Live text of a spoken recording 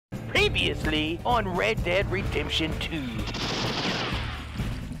Previously on Red Dead Redemption 2.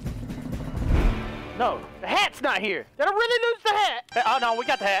 No, the hat's not here. Did I really lose the hat? Oh no, we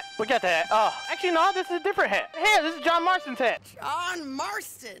got the hat. We got the hat. Oh, actually no, this is a different hat. Hey, this is John Marston's hat. John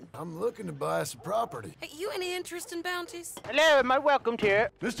Marston. I'm looking to buy some property. Hey, you any interest in bounties? Hello, am I welcome here?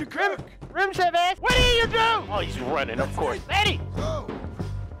 Mr. Cook! Room service. What do you do? Oh, he's running, of course. Sadie! Oh,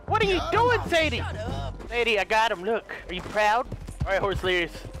 What are you doing, Sadie? Shut up. Sadie, I got him. Look. Are you proud? All right, Horse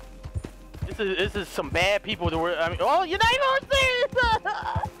Delirious. This is some bad people that were. I mean, oh, you're not Horse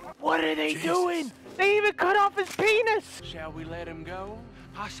Delirious! What are they doing? They even cut off his penis. Shall we let him go?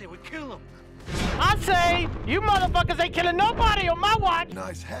 I say we kill him. I say, you motherfuckers ain't killing nobody on my watch.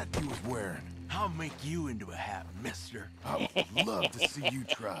 nice hat you was wearing. I'll make you into a hat, mister. I would love to see you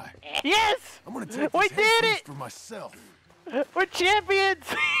try. Yes, I'm gonna take we this did headpiece it. for myself. We're champions.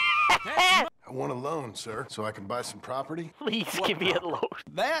 I want a loan, sir, so I can buy some property. Please give me a loan.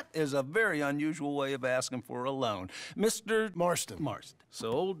 That is a very unusual way of asking for a loan. Mr. Marston.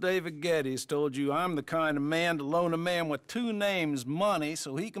 So old David Geddes told you I'm the kind of man to loan a man with two names money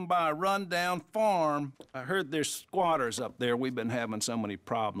so he can buy a rundown farm. I heard there's squatters up there. We've been having so many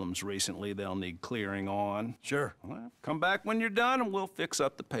problems recently they'll need clearing on. Sure. Well, come back when you're done and we'll fix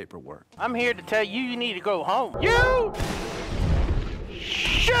up the paperwork. I'm here to tell you need to go home. You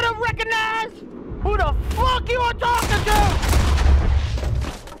should have recognized who the fuck you are talking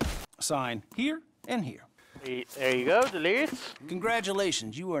to. Sign here and here. There you go, Delirious.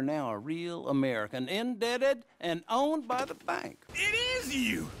 Congratulations, you are now a real American, indebted and owned by the bank. It is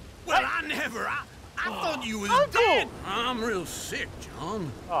you. Well, I thought you was Uncle. dead. I'm real sick,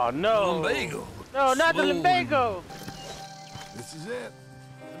 John. Oh no. Lumbago. No, not the Slowly. lumbago. This is it.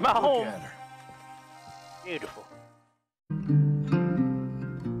 My Look home. at her. Beautiful.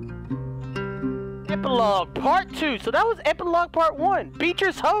 Epilogue Part 2. So that was Epilogue Part 1.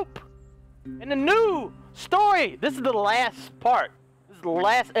 Beecher's Hope. And the new story. This is the last part. This is the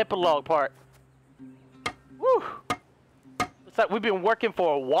last epilogue part. Woo. Looks like we've been working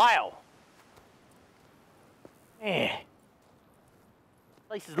for a while. Man.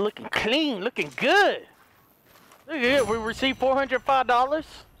 Place is looking clean, looking good. Look at it. We received $405.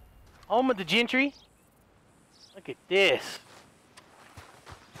 Home of the gentry. Look at this.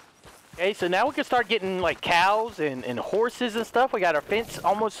 Okay, so now we can start getting like cows and horses and stuff. We got our fence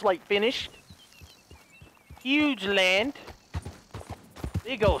almost like finished. Huge land.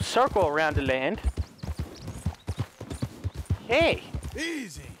 Big old circle around the land. Okay.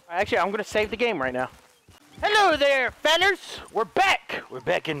 Easy. Actually, I'm gonna save the game right now. Hello there, fellers. We're back. We're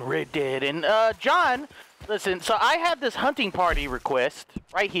back in Red Dead. And John, listen. So I have this hunting party request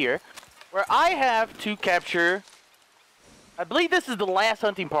right here, where I have to capture. I believe this is the last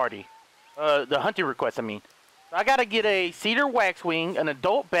hunting party. The hunting request, I mean. So I gotta get a cedar waxwing, an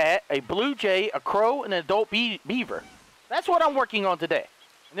adult bat, a blue jay, a crow, and an adult beaver. That's what I'm working on today.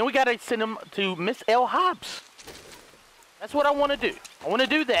 And then we gotta send them to Miss L. Hobbs. That's what I want to do. I want to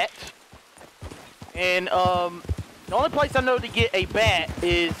do that. And the only place I know to get a bat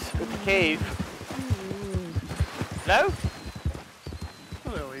is at the cave. Hello?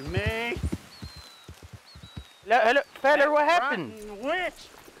 Lily Mae. Hello, fella, what happened? Rotten witch.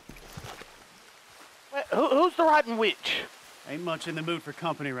 Who's the rotten witch? Ain't much in the mood for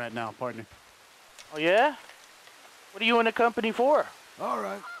company right now, partner. Oh, yeah? What are you in the company for? All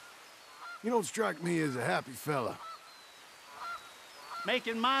right. You don't strike me as a happy fella.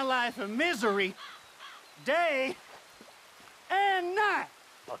 Making my life a misery, day and night.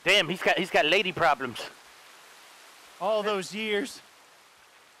 Oh, damn, he's got lady problems. All those years,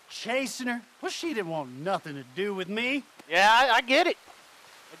 chasing her. Well, she didn't want nothing to do with me. Yeah, I get it.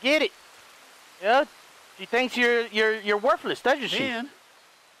 I get it. Yeah, she thinks you're worthless, doesn't she? Then,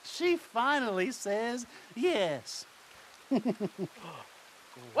 she finally says yes.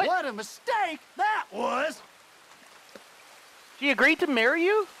 What a mistake that was! She agreed to marry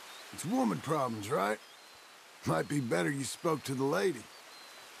you? It's woman problems, right? Might be better you spoke to the lady.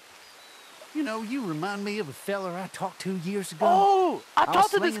 You know, you remind me of a feller I talked to years ago. Oh, I was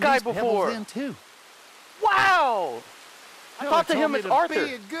talked to this slinging guy these pebbles before. then, too. Wow! I talked to him as Arthur.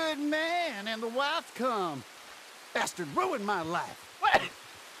 Be a good man, and the wife come. Bastard ruined my life. What?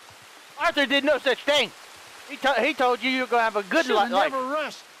 Arthur did no such thing. He told you were gonna have a good life. Never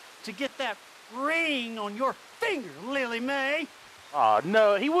rushed to get that ring on your finger, Lily Mae. Oh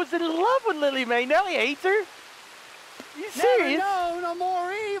no, he was in love with Lily Mae. Now he hates her. You serious? Never known a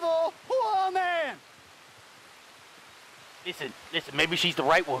more evil woman. Listen. Maybe she's the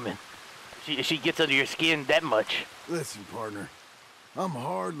right woman. She gets under your skin that much. Listen, partner. I'm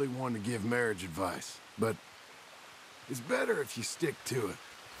hardly one to give marriage advice, but it's better if you stick to it.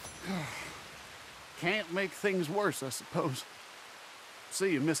 Can't make things worse, I suppose.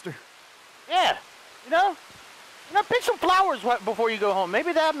 See you, mister. Yeah, pick some flowers before you go home.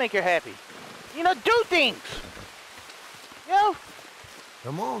 Maybe that'll make her happy. Do things.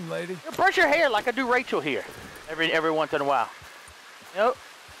 Come on, lady. Brush your hair like I do Rachel here every once in a while. All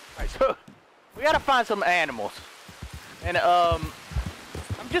right, so we gotta find some animals. And I'm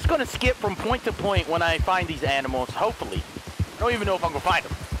just gonna skip from point to point when I find these animals, hopefully. I don't even know if I'm gonna find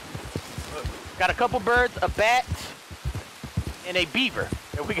them. Got a couple birds, a bat, and a beaver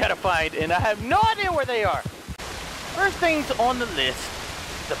that we gotta find, and I have no idea where they are. First things on the list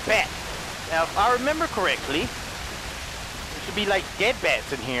is a bat. Now, if I remember correctly, there should be like dead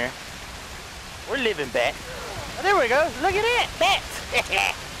bats in here. Or living bats. Oh, there we go. Look at that, bats.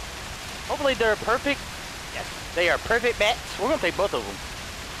 Hopefully they're perfect. Yes, they are perfect bats. We're gonna take both of them.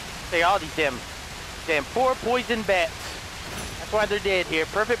 Take all these damn poor poison bats. That's why they're dead here.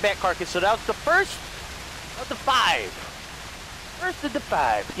 Perfect bat carcass. So that was the first of the 5. First of the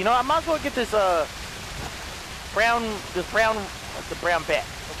 5. I might as well get this brown brown bat.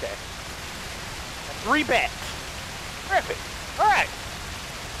 Okay. 3 bats. Perfect. All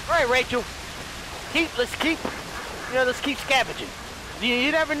right, Rachel. Let's keep scavenging.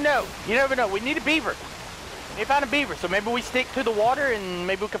 You never know. We need a beaver. We found a beaver, so maybe we stick to the water and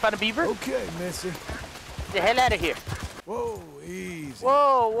maybe we can find a beaver. Okay, Missy. Get the hell out of here. Whoa, easy.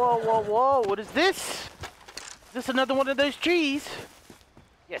 Whoa. What is this? Is this another one of those trees?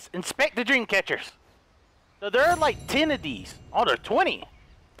 Yes, inspect the dream catchers. So there are like 10 of these. Oh, there are 20.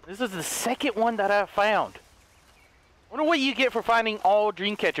 This is the second one that I found. Wonder what you get for finding all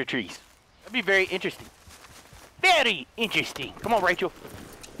dream catcher trees. That'd be very interesting. Very interesting. Come on, Rachel.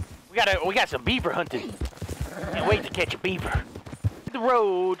 We got some beaver hunting. Can't wait to catch a beaver. Hit the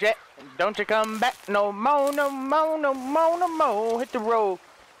road, Jack. Don't you come back no more, no more, no more, no more. Hit the road.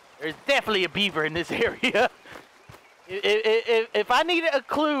 There's definitely a beaver in this area. If I needed a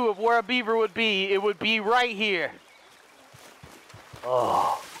clue of where a beaver would be, it would be right here.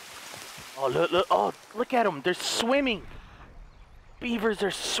 Oh, look. Oh, look at them. They're swimming. Beavers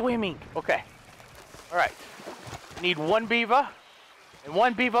are swimming. Okay. All right. Need 1 beaver and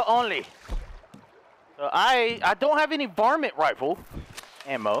 1 beaver only. So I don't have any varmint rifle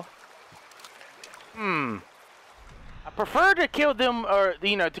ammo. I prefer to kill them or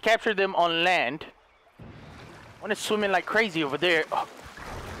to capture them on land. One is swimming like crazy over there. Oh,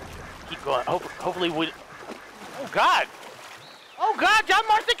 keep going. Hopefully we. Oh God! John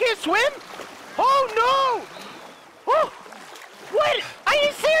Marston can't swim? Oh no! Oh, what? Are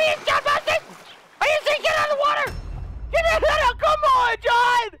you serious, John Marston? Are you serious? Get out of the water! Get out of the water! Come on,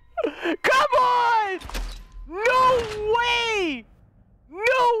 John! Come on! No way!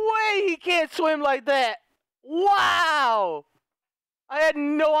 No way he can't swim like that! Wow! I had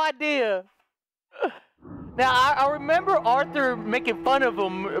no idea. Now, I remember Arthur making fun of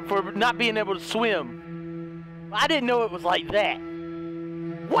him for not being able to swim. I didn't know it was like that.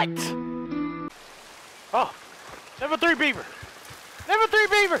 What? Oh, level 3 beaver. Level 3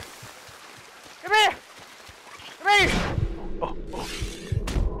 beaver. Come here. Come here. Oh.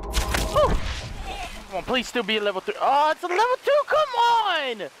 Come on, please still be a level 3. Oh, it's a level 2. Come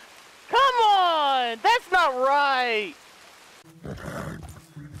on. Come on. That's not right.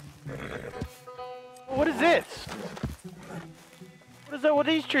 What is this? What is that with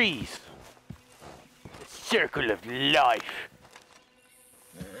these trees? The circle of life.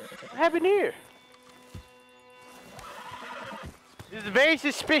 What happened here? This is very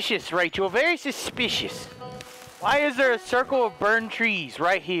suspicious, Rachel. Very suspicious. Why is there a circle of burned trees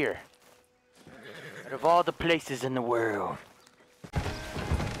right here? Out of all the places in the world.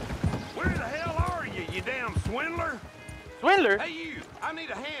 Where the hell are you, you damn swindler? Swindler? Hey, you! I need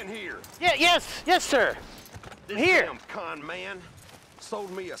a hand here. Yeah, yes, sir. This Here. damn con man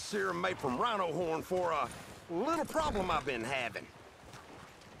sold me a serum made from rhino horn for a little problem I've been having.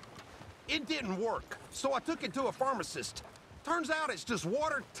 It didn't work, so I took it to a pharmacist. Turns out it's just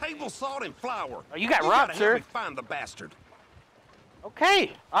water, table salt, and flour. Oh, you got robbed, gotta sir. help me find the bastard.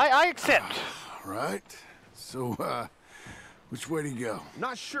 Okay, I accept. Right. So, which way to go?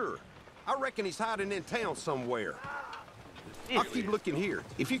 Not sure. I reckon he's hiding in town somewhere. I'll keep looking here.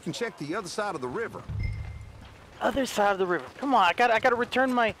 If you can check the other side of the river. Other side of the river. Come on, I gotta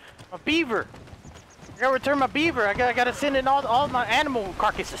return my beaver. I gotta return my beaver. I gotta send in all my animal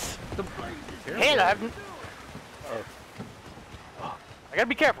carcasses. Hell, I haven't. I gotta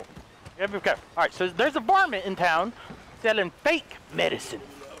be careful. All right, so there's a varmint in town selling fake medicine.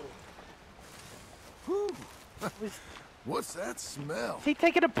 What's that smell? Is he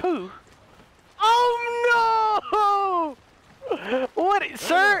taking a poo? Oh no! What,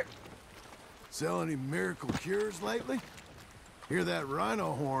 sir? Sell any miracle cures lately? Hear that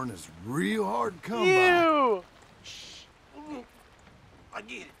rhino horn is real hard to come by. You! I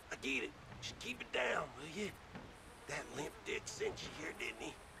get it. Just keep it down, will you? That limp dick sent you here, didn't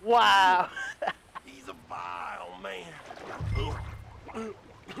he? Wow. He's a vile man.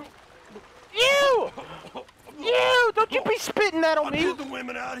 You! You! Don't you be spitting that on I me. did the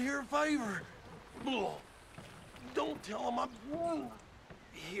women out here a favor. Don't tell them I'm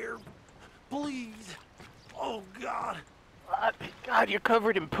here, please. Oh, God. God, you're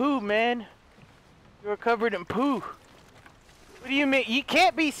covered in poo, man. You're covered in poo. What do you mean? You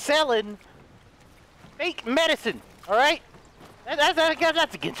can't be selling fake medicine, all right?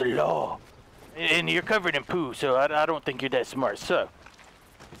 That's against the law. And you're covered in poo, so I don't think you're that smart. So,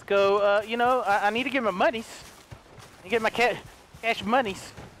 let's go, you know, I need to get my monies. I need to get my cash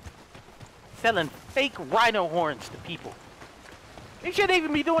monies. Selling fake rhino horns to people. They shouldn't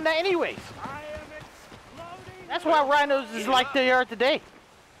even be doing that anyways. That's why rhinos is like they are today.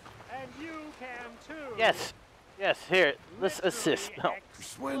 And you can too. Yes. Yes, here, let's assist. No.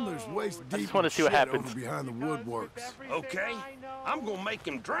 Swindlers waist deep just wanna in see what shit happens. over behind the woodworks. Okay, I'm gonna make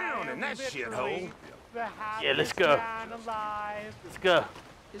him drown in that shithole. Yeah, let's go. Let's go.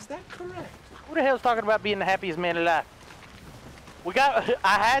 Is that correct? Who the hell's talking about being the happiest man alive? We got.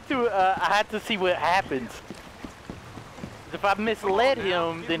 I had to see what happens. If I misled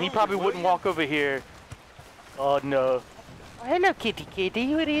him, then he probably wouldn't walk over here. Oh no. Oh, hello, kitty,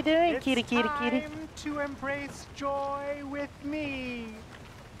 kitty. What are you doing, kitty, kitty, kitty? It's time to embrace joy with me,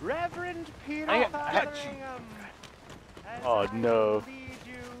 Reverend Peter I Fotheringham. as Oh, I no. lead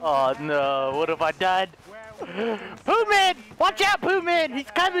you Oh to no. What have I done? where we can Pooh Man! celebrate Watch out, Pooh Man! He's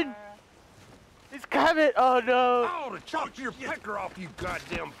coming! together. He's coming! Oh no! I ought to chop your pecker off, you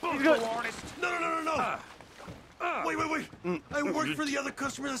goddamn good. bunko artist. No. Wait. I worked for the other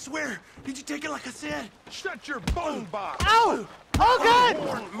customer, I swear. Did you take it like I said? Shut your bone box. Ow! Oh God!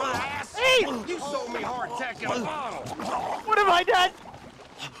 Horn, my ass. Hey! You sold me hardtack in a bottle. What have I done?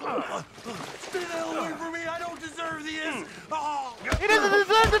 Stay the hell away from me. I don't deserve this. Oh. He doesn't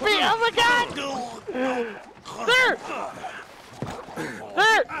deserve to be! Oh my God! Sir!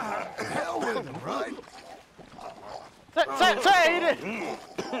 Sir! Hell with him, right? Sir, you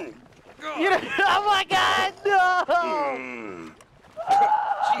didn't... You didn't... Oh my God! No!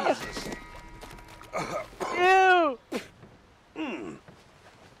 Jesus. You!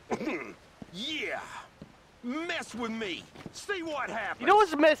 Yeah. Mess with me. See what happens. You know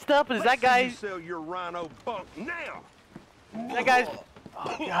what's messed up is that Let's see guy... you sell your rhino bunk now. That guy's...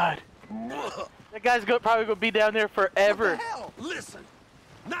 Oh God. That guy's probably gonna be down there forever. What the hell? Listen.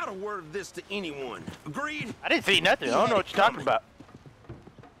 Not a word of this to anyone. Agreed? I didn't see nothing. I don't know what you're talking about.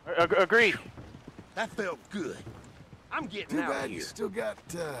 Agreed. That felt good. I'm getting Too out bad of you here. still got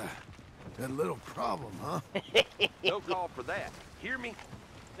that little problem, huh? No call for that. Hear me?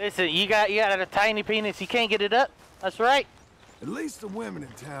 Listen, you got a tiny penis. You can't get it up. That's right. At least the women in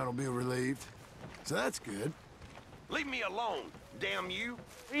town will be relieved. So that's good. Leave me alone, damn you.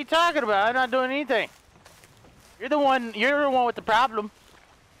 What are you talking about? I'm not doing anything. You're the one with the problem.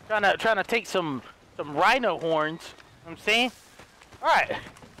 Trying to take some rhino horns. You know what I'm saying? All right.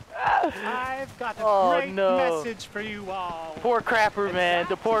 I've got a Oh, great no. message for you all. Poor crapper, And man.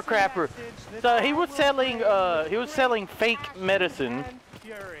 The that poor is a crapper. message that So he I was will selling bring he was selling fake passion medicine and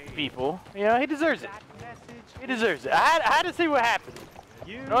fury. people. You know, he deserves it. That message He deserves it. I had to see what happened.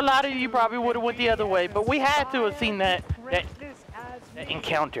 you I know a lot of you too probably would have can went the be other way, as but we had to have seen that inspired as that me.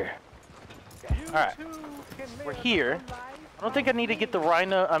 encounter. You All right. too can We're live here. a life I don't think I need to get the like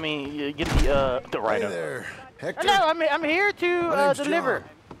rhino. I mean, get the Hey rhino. there, Hector. No, I'm here to My name's deliver. John.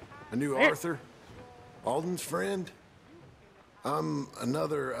 I knew Here. Arthur, Alden's friend. I'm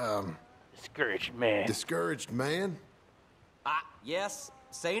another Discouraged man. discouraged man. Yes,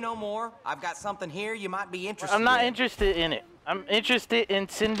 say no more. I've got something here you might be interested I'm not in. interested in it. I'm interested in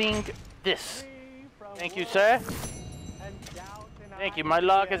sending this. Thank you, sir. Thank you. My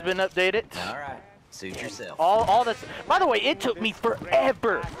log has been updated. All right, suit yourself. All this. By the way, it took me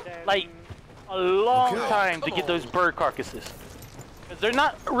forever, like a long Okay. time to get those bird carcasses. 'Cause they're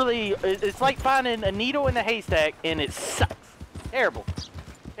not really. It's like finding a needle in a haystack, and it sucks. Terrible,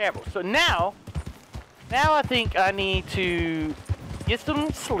 terrible. So now I think I need to get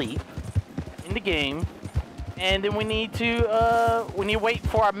some sleep in the game, and then we need to wait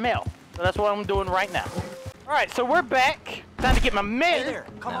for our mail. So that's what I'm doing right now. All right, so we're back. Time to get my mail. Hey there,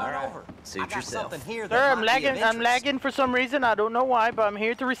 come on right. over. Suit I got yourself. something here Sir, that I'm might be of lagging. I'm interest. lagging for some reason. I don't know why, but I'm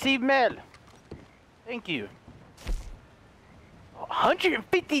here to receive mail. Thank you.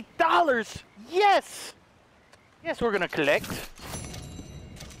 $150. Yes. Yes, we're gonna collect.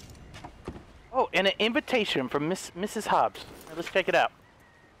 Oh, and an invitation from Mrs. Hobbs. Now, let's check it out.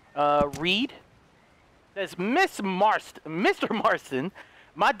 Read. Says Mr. Marston,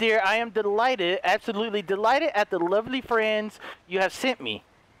 my dear, I am delighted, absolutely delighted at the lovely friends you have sent me.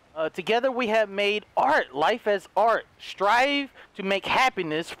 Together we have made art, life as art. Strive to make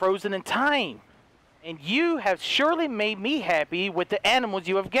happiness frozen in time. And you have surely made me happy with the animals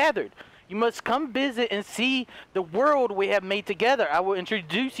you have gathered. You must come visit and see the world we have made together. I will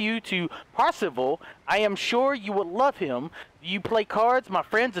introduce you to Parsival. I am sure you will love him. You play cards. My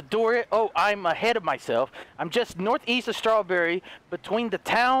friends adore it. Oh, I'm ahead of myself. I'm just northeast of Strawberry, between the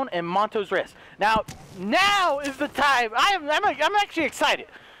town and Monto's Rest. Now is the time. I'm actually excited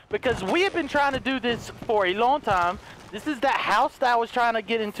because we have been trying to do this for a long time. This is that house that I was trying to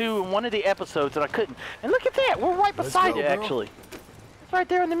get into in one of the episodes and I couldn't. And look at that. We're right beside it, actually. It's right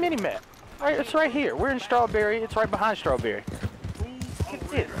there on the mini-map. Right, it's right here. We're in Strawberry. It's right behind Strawberry.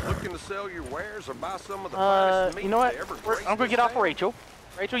 Looking to sell your wares or buy some of the finest meat you know what? I'm gonna get off of town? Rachel.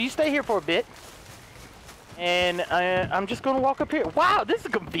 Rachel, you stay here for a bit. And I'm just gonna walk up here. Wow, this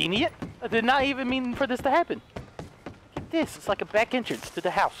is convenient. I did not even mean for this to happen. Look at this. It's like a back entrance to the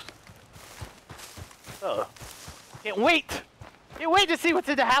house. Can't wait. Can't wait to see what's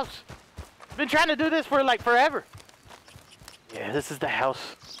in the house. I've been trying to do this for like forever. Yeah, this is the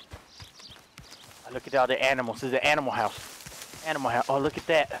house. Look at all the animals. This is the animal house. Animal house. Oh, look at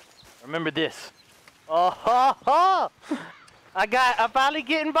that. Remember this. Oh, ho, ho. I finally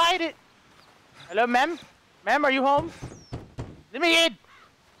get invited. Hello, ma'am? Ma'am, are you home? Let me in.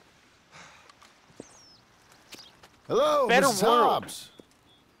 Hello, Better Mrs. world. Hobbs.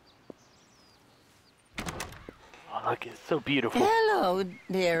 Oh, look, it's so beautiful. Hello,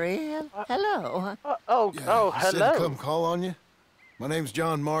 dearie. Hello. Oh, Said hello. to come call on you. My name's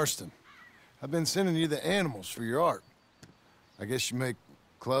John Marston. I've been sending you the animals for your art. I guess you make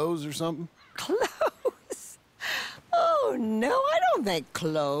clothes or something? Clothes? Oh, no, I don't make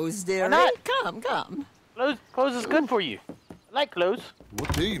clothes, dearie. not? Come. Clothes is good for you. I like clothes.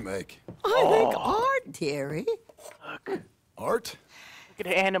 What do you make? I make art, dearie. Look. Art? Look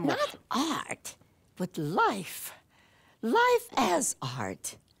at the animals. Not art, but life. Life as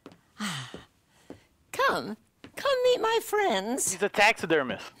art. Come meet my friends. She's a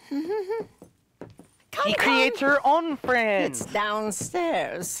taxidermist. Come, She creates her own friends. It's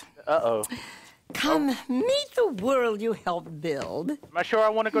downstairs. Uh-oh. Come meet the world you helped build. Am I sure I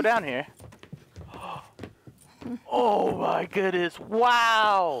want to go down here? Oh my goodness.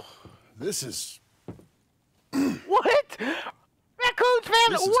 Wow. This is... What? Raccoon's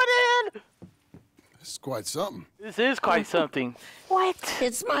family. What in? This is quite something. This is quite something. What?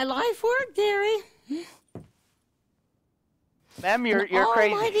 It's my life work, dearie. Ma'am, you're An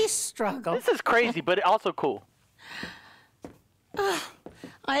crazy. almighty struggle. This is crazy, but also cool.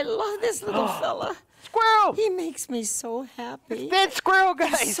 I love this little fella. Squirrel! He makes me so happy. Dead squirrel,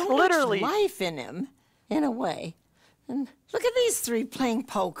 guys. There's so literally. much life in him, in a way. And look at these three playing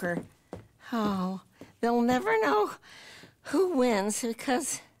poker. Oh, they'll never know who wins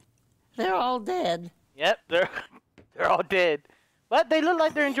because they're all dead. Yep, they're all dead. But they look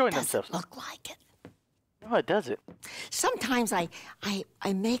like they're enjoying themselves. Look like it. No, it doesn't. Sometimes I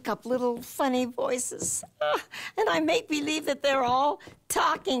make up little funny voices, and I make believe that they're all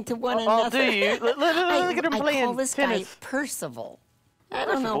talking to one another. Oh, do you? Look at him playing I call this tennis. guy Percival. I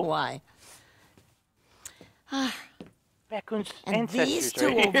don't know why. Raccoon's And ancestors these two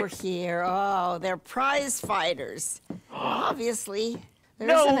right over here, oh, they're prize fighters. Obviously, there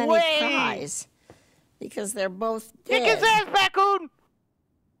No isn't any way! prize because they're both Kick dead. his ass, Raccoon!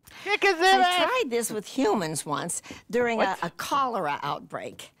 Kick his I ass! tried this with humans once during a What? cholera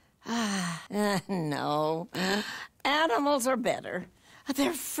outbreak. No, animals are better.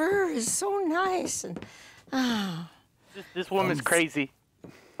 Their fur is so nice and This woman's crazy.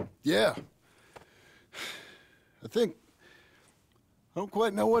 Yeah. I don't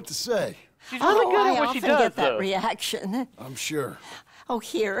quite know what to say. She's really good I at what often she does, get that though. reaction. I'm sure. Oh,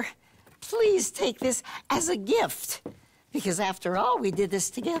 here, please take this as a gift. Because after all, we did this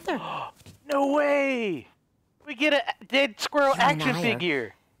together. No way! We get a dead squirrel You and action I are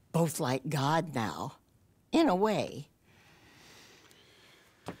figure. both like God now, in a way.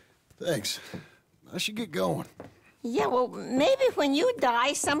 Thanks. I should get going. Yeah, well, maybe when you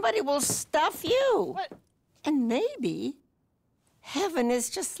die, somebody will stuff you. What? And maybe heaven is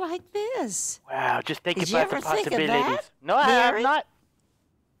just like this. Wow, just think Did you about the ever think of possibilities. that, No, I have Barry? not.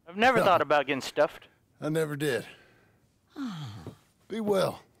 I've never No. thought about getting stuffed. I never did. Be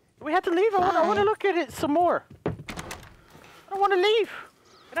well. Do we have to leave? I want to Bye. look at it some more. I don't want to leave.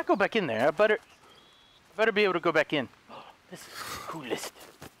 Can I go back in there? I better better be able to go back in. This is the coolest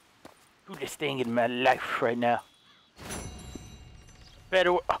thing in my life right now. Better.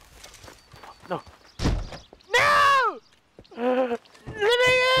 Oh. No. No! Let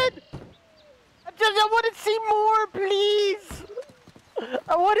me in! I want to see more, please.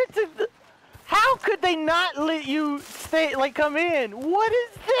 I wanted to. How could they not let you stay? Like, come in? What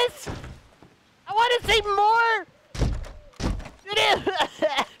is this? I want to see more.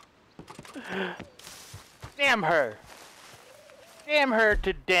 Damn her. Damn her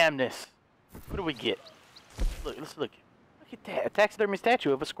to damnness. What do we get? Look, let's look. Look at that. A taxidermy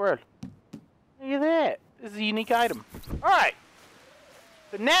statue of a squirrel. Look at that. This is a unique item. Alright.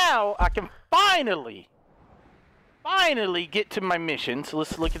 So now I can finally get to my mission. So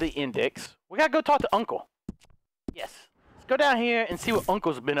let's look at the index. We gotta go talk to Uncle. Yes. Let's go down here and see what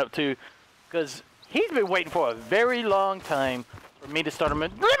Uncle's been up to. Because he's been waiting for a very long time for me to start him.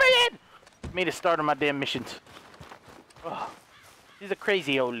 Let me in! For me to start on my damn missions. Oh, she's a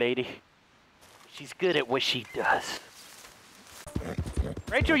crazy old lady. She's good at what she does.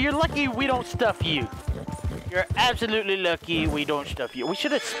 Rachel, you're lucky we don't stuff you. You're absolutely lucky we don't stuff you. We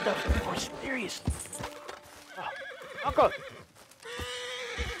should have stuffed more serious. Oh, Uncle!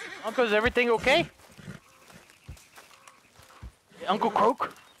 Uncle, is everything okay? Uncle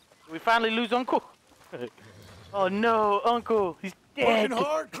Croak? Did we finally lose Uncle? Oh no, Uncle, he's dead. Working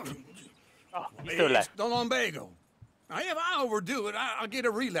hard? Oh, he's still alive. It's lumbago. Now, if I overdo it, I'll get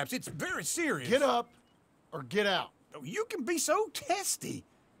a relapse. It's very serious. Get up or get out. Oh, you can be so testy.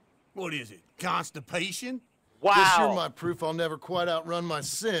 What is it? Constipation? Wow. Guess you're my proof I'll never quite outrun my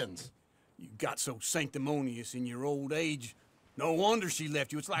sins. You got so sanctimonious in your old age. No wonder she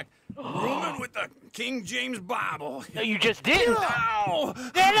left you. It's like a woman with the King James Bible. No, you just didn't. Ow!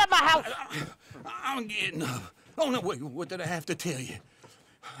 Get out of my house. I'm getting up. Oh, no, wait, what did I have to tell you?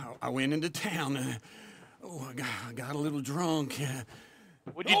 I went into town. I got a little drunk.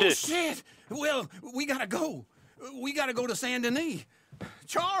 What'd you do? Oh, shit! Well, we gotta go. We gotta go to Saint Denis.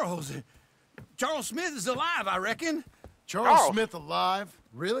 Charles Smith is alive, I reckon. Charles Smith alive?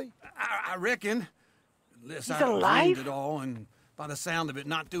 Really? I reckon. Unless He's I alive? dreamed it all, and by the sound of it,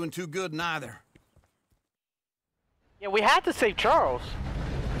 not doing too good neither. Yeah, we had to save Charles.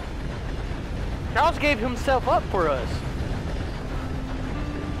 Charles gave himself up for us.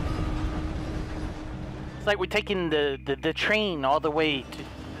 It's like we're taking the train all the way to...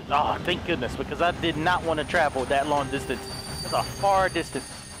 Oh, thank goodness, because I did not want to travel that long distance. It's a far distance.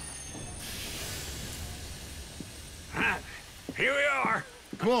 Here we are.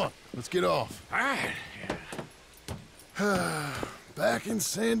 Come on, let's get off. All right. Back in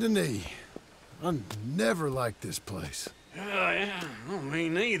Saint Denis. I never liked this place. Yeah, well, me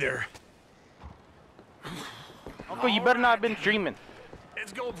neither. Uncle, you better not have been dreaming.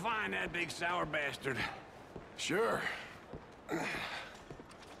 Let's go find that big sour bastard. Sure.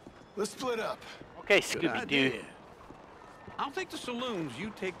 Let's split up. Okay, Good Scooby-Doo. idea. I'll take the saloons,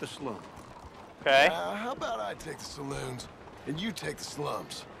 you take the slums. Okay. How about I take the saloons and you take the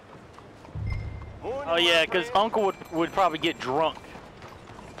slums? Oh yeah, because Uncle would probably get drunk.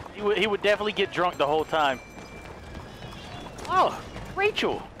 He would definitely get drunk the whole time. Oh,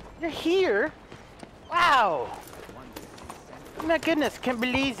 Rachel, you're here. Wow. Oh my goodness, can't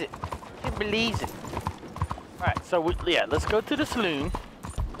believe it. Can't believe it. All right, so let's go to the saloon.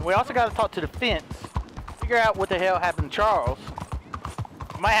 We also got to talk to the fence. Figure out what the hell happened to Charles.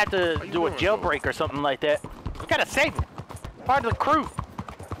 Might have to do a jailbreak or something like that. We gotta save him. Part of the crew.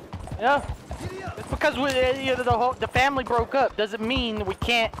 You know? Just because the family broke up doesn't mean we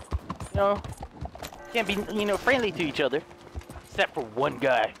can't, can't be, friendly to each other. Except for one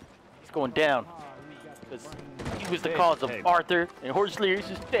guy. He's going down. Because he was the cause of Arthur and Horse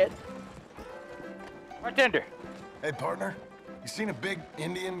Delirious' death. Bartender. Hey, partner. You seen a big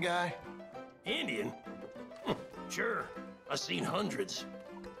Indian guy? Indian? Sure. I've seen hundreds.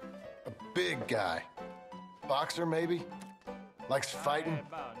 A big guy. Boxer, maybe? Likes fighting?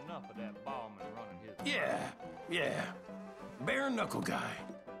 Yeah. Bare knuckle guy.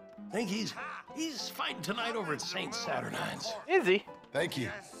 Think he's fighting tonight over at St. Saturnine's. Is he? Thank you.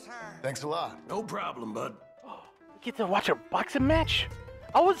 Thanks a lot. No problem, bud. We get to watch a boxing match?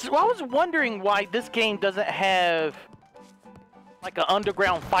 I was wondering why this game doesn't have like an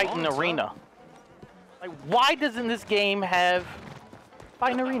underground fighting arena. Like, why doesn't this game have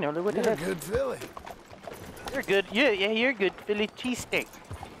fighting arena? What the You're a heck? good Philly. You're good. Yeah, you're good. Philly cheesesteak,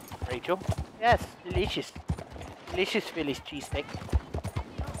 Rachel. Yes, delicious. Delicious Philly cheesesteak.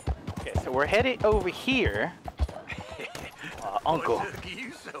 Okay, so we're headed over here. Uncle. What took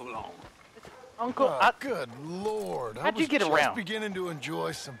you so long? Uncle, Oh, good Lord. How'd you get around? I was just beginning to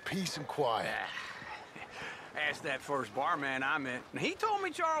enjoy some peace and quiet. asked that first barman I met, and he told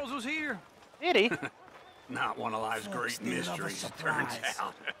me Charles was here. Did he? Not one of life's great They love a mysteries, it turns surprise,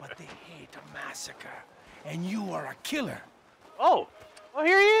 out. but they hate a massacre. And you are a killer. Oh. Oh,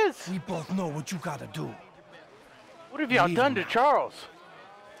 here he is. We both know what you gotta do. What have y'all done to Charles?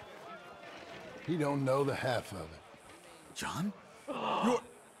 He don't know the half of it. John?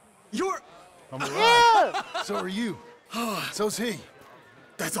 You're... Yeah! So are you. So's he.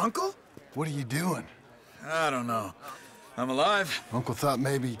 That's Uncle? What are you doing? I don't know. I'm alive. Uncle thought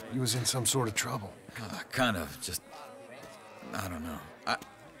maybe you was in some sort of trouble. Kind of. Just... I don't know.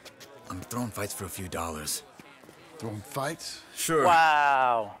 I'm throwing fights for a few dollars. Throwing fights? Sure.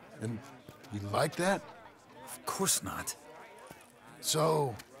 Wow. And you like that? Of course not.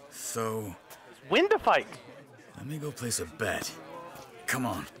 So... Win the fight. Let me go place a bet. Come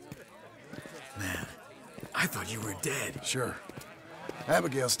on. Man, I thought you were dead. Sure.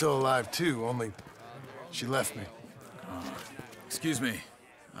 Abigail's still alive too, only she left me. Excuse me.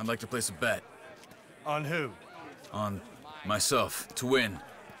 I'd like to place a bet. On who? On myself, to win.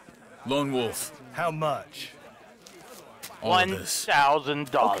 Lone Wolf. How much? All of this.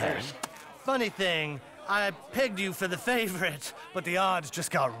 $1,000. Okay. Funny thing, I pegged you for the favorite, but the odds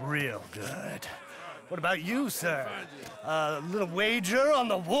just got real good. What about you, sir? A little wager on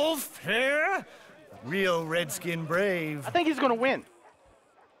the wolf here? Real redskin brave. I think he's gonna win.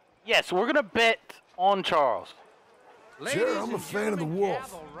 Yes, we're gonna bet on Charles. Sure, I'm a fan of the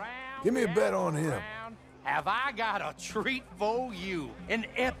wolf. Give me a bet on him. Have I got a treat for you? An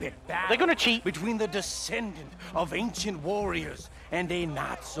epic battle. They're gonna cheat. Between the descendant of ancient warriors and a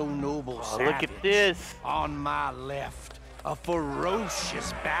not-so-noble savage. Look at this. On my left, a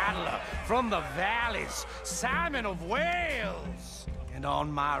ferocious battler from the valleys, Simon of Wales. And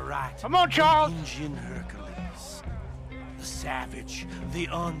on my right, Come on, Charles. Indian Hercules. The savage, the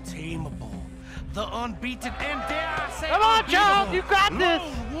untamable, the unbeaten, and dare I say, Come on, Charles, unbeatable you got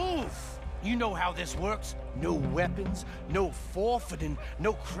this. Lone Wolf. You know how this works. No weapons, no forfeiting,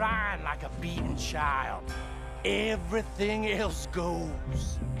 no crying like a beaten child. Everything else goes.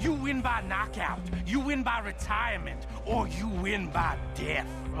 You win by knockout, you win by retirement, or you win by death.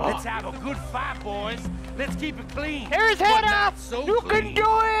 Let's have a good fight, boys. Let's keep it clean. Tear his head but not up. so You clean. can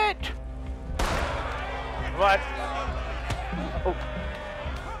do it. What? Oh,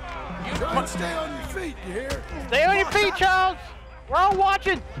 Try and stay on your feet, you hear? stay on your feet, Charles. We're all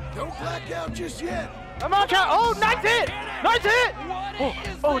watching. Don't black out just yet. Come on, Charles. Oh, nice hit. Nice hit.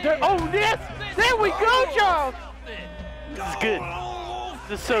 Yes. There we go, Charles. This is good.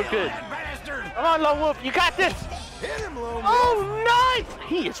 This is so good. Come on, Lone Wolf. You got this. Hit him, Lone Wolf. Oh, nice.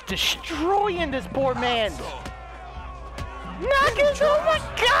 He is destroying this poor man. Knock his. Oh, my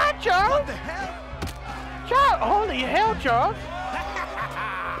God, Charles. What the hell? Charles. Holy hell, Charles.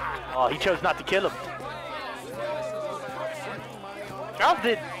 Oh, he chose not to kill him. Charles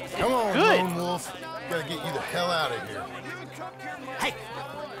did Come on, good. Lone Wolf. Gotta get you the hell out of here. Hey,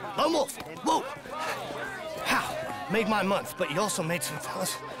 Lone Wolf, whoa! How? Made my month, but you also made some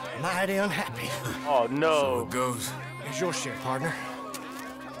fellas mighty unhappy. Oh, So no. it goes. Here's your share, partner.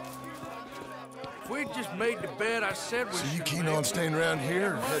 If we just made the bet I said we So you should keen make, on staying around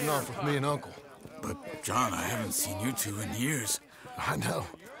here or heading off with me and Uncle? But, John, I haven't seen you two in years. I know.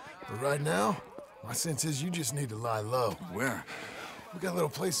 But right now, my sense is you just need to lie low. Where? We got a little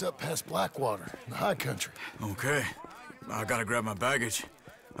place up past Blackwater, in the high country. Okay. I gotta grab my baggage.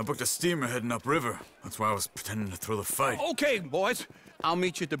 I booked a steamer heading upriver. That's why I was pretending to throw the fight. Okay, boys. I'll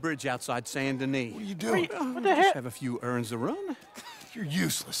meet you at the bridge outside Saint Denis. What are you doing? What the Just heck? have a few errands to run. You're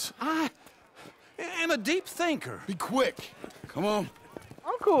useless. I am a deep thinker. Be quick. Come on.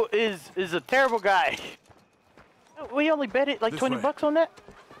 Uncle is a terrible guy. We only bet it like This 20 way. bucks on that?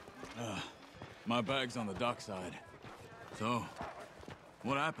 My bag's on the dockside. So,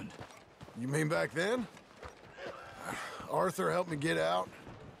 what happened? You mean back then? Arthur helped me get out.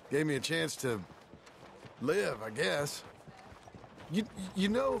 Gave me a chance to live, I guess. You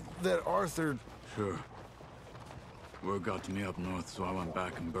know that Arthur... Sure. Word got to me up north, so I went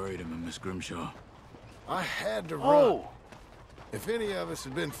back and buried him in Miss Grimshaw. I had to run. Oh, If any of us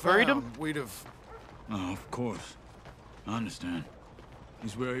had been Buried him? found, we'd have... Oh, of course. I understand.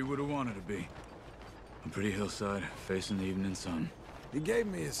 He's where he would have wanted to be. A pretty hillside, facing the evening sun. He gave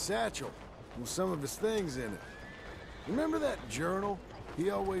me his satchel with some of his things in it. Remember that journal he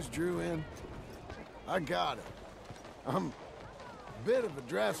always drew in? I got it. I'm a bit of a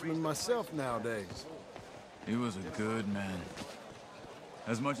draftsman myself nowadays. He was a good man.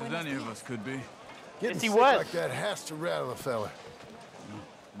 As much as any of us could be. Getting Yes, he sick was. like that has to rattle a fella.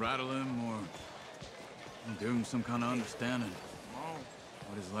 Rattle him or give him some kind of understanding.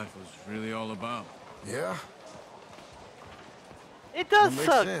 What his life was really all about. Yeah? It does Makes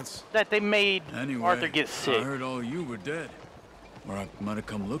suck sense. that they made Anyway, Arthur get sick. I heard all you were dead. Or I might have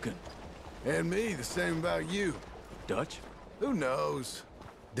come looking. And me, the same about you. Dutch? Who knows?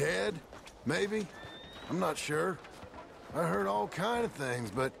 Dead? Maybe? I'm not sure. I heard all kind of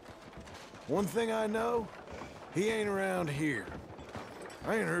things, but one thing I know, he ain't around here.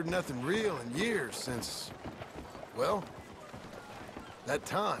 I ain't heard nothing real in years since, well, that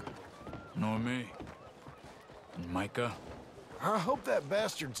time. Nor me. And Micah? I hope that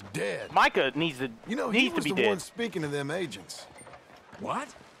bastard's dead. Micah needs to You know, he needs to was be the dead. one speaking to them agents. What?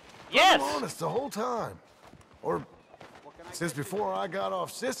 Yes. I'm honest the whole time. Or since before I got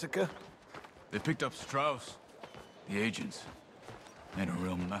off Sisika. They picked up Strauss. The agents. Made a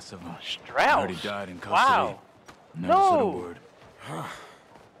real mess of him. Strauss. Already died in custody. Wow. Never said a No. word.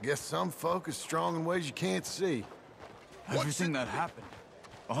 Guess some folk is strong in ways you can't see. Everything that happened.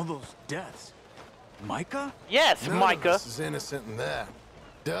 All those deaths. Micah? Yes, None Micah. of us is innocent in that.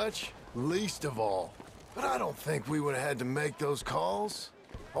 Dutch, least of all. But I don't think we would have had to make those calls.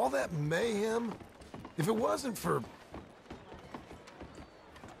 All that mayhem. If it wasn't for...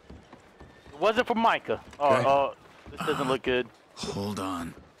 It wasn't for Micah. Oh, this doesn't look good. Hold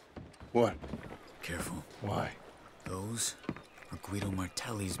on. What? Careful. Why? Those are Guido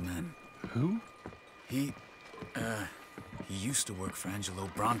Martelli's men. Who? He used to work for Angelo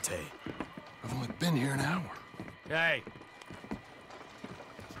Bronte. I've only been here an hour. Hey,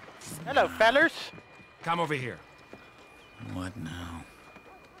 Hello, fellers. come over here. What now?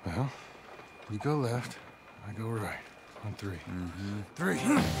 Well, you go left, I go right. On three. Three.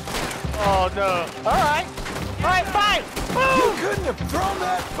 Oh no. All right, fine. You Woo! couldn't have thrown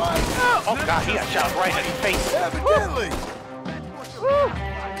that fight! Oh god, he got shot right in the face. Evidently! Woo!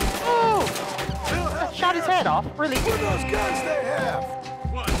 Woo! Shot his head off. Really? Look at those guns they have!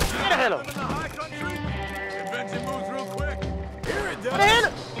 What? Get the hell up. In the high country? Convention moves real quick. Here it What the does!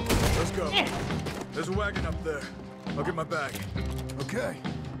 hell? Let's go. Yeah. There's a wagon up there. I'll get my bag. Okay.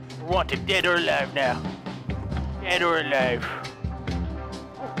 Wanted dead or alive now. Dead or alive.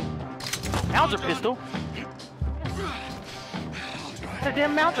 Mauser pistol? Got a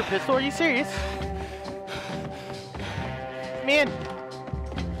damn Mauser pistol, are you serious? Let me in.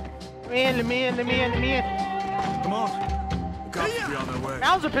 Let me in. Come on. The cops will be on their way.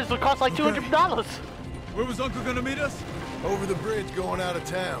 Mauser pistol costs like $200. Where was Uncle gonna meet us? Over the bridge going out of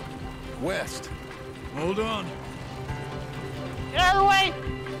town. West. Hold on. Get out of the way!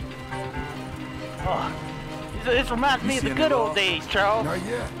 Oh, this reminds me of the see good any old law? days, Charles. Not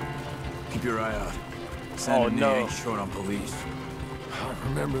yet. Keep your eye out. San Denis no. ain't short on police. I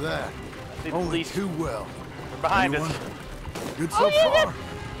remember that. The Only police too well. are behind Anyone? us. Good so Oh, yeah, far.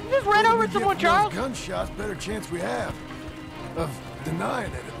 You just ran over We someone, get those Charles. gunshots, better chance we have. Of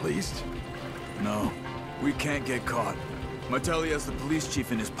denying it, at least. No, we can't get caught. Martelli has the police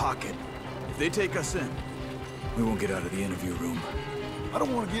chief in his pocket. If they take us in, we won't get out of the interview room. I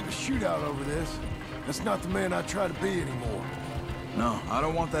don't want to get in a shootout over this. That's not the man I try to be anymore. No, I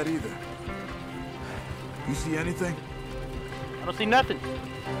don't want that either. You see anything? I don't see nothing.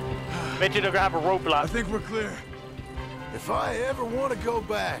 Bet you they're gonna have a I roadblock. think we're clear. If I ever want to go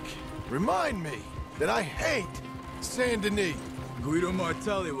back, remind me that I hate Saint Denis. Guido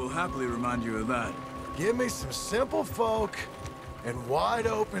Martelli will happily remind you of that. Give me some simple folk and wide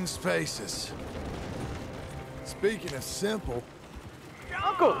open spaces. Speaking of simple,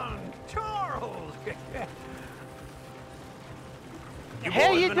 Uncle, Charles! the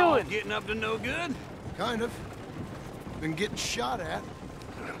hell you doing? Getting up to no good? kind of. Been getting shot at.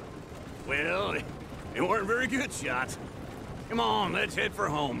 Well, they weren't very good shots. Come on, let's head for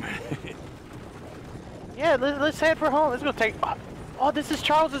home. Yeah, let's head for home. It's gonna take. Oh, this is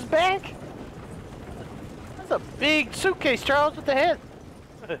Charles's bag. That's a big suitcase, Charles. What the heck?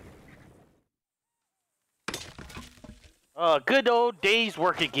 Good old days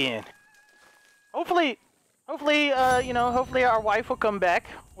work again. Hopefully, hopefully our wife will come back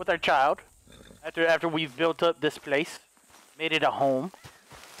with our child after we've built up this place, made it a home.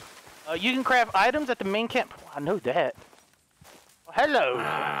 You can craft items at the main camp. I know that. Oh,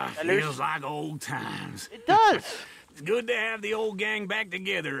 hello. Feels like old times. It does. It's good to have the old gang back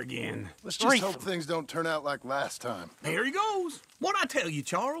together again. Let's just hope things don't turn out like last time. There he goes. What'd I tell you,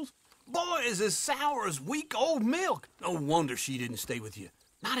 Charles? Boy is as sour as weak old milk. No wonder she didn't stay with you.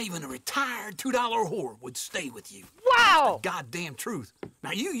 Not even a retired $2 whore would stay with you. Wow! That's the goddamn truth.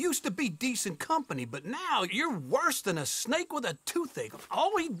 Now, you used to be decent company, but now you're worse than a snake with a toothache.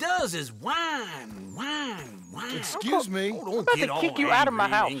 All he does is whine. Excuse me. Oh, don't about get to all kick you out of my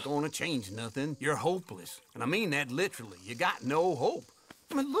angry. house. It ain't gonna change nothing. You're hopeless. And I mean that literally. You got no hope.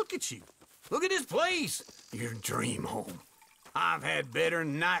 I mean, look at you. Look at this place. Your dream home. I've had better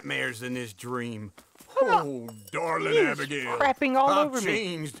nightmares than this dream. Oh, darling Abigail. Crapping all I've over me.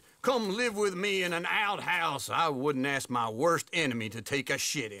 changed. Come live with me in an outhouse I wouldn't ask my worst enemy to take a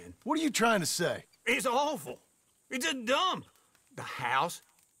shit in. What are you trying to say? It's awful. It's a dump. The house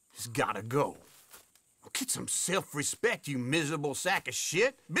has gotta go. Get some self-respect, you miserable sack of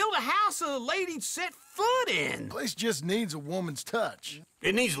shit. Build a house a lady'd set foot in. Place just needs a woman's touch.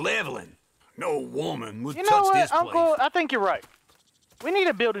 It needs leveling. No woman would You know touch what, this Uncle? place. I think you're right. We need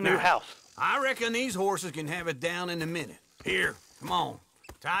to build a new house. I reckon these horses can have it down in a minute. Here, come on.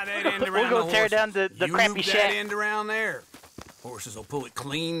 Tie that end around We'll go the tear horses. down the You crappy loop shack. that end around there. Horses will pull it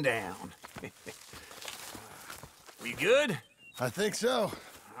clean down. We good? I think so.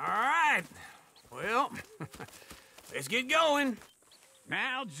 All right. Well, let's get going.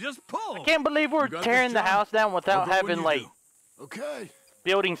 Now just pull. I can't believe we're got tearing this, the John? house down without I'll go when having, you like, do. Okay,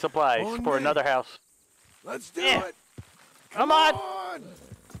 building supplies On for me. another house. let's do Yeah. it. Come on.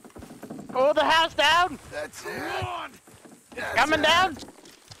 Pull the house down. That's it. Come on. Coming down.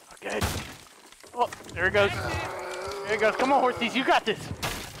 Okay. Oh, there it goes. There it goes. Come on, horsies. You got this.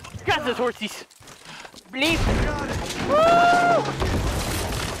 You got this, horsies. Believe. Woo!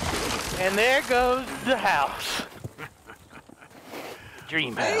 And there goes the house.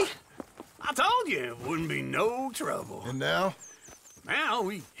 Dream house. Hey, I told you it wouldn't be no trouble. And now? Now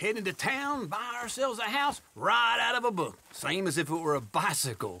we head into town, buy ourselves a house right out of a book. Same as if it were a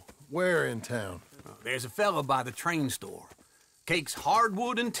bicycle. Where in town? There's a fella by the train store. Cakes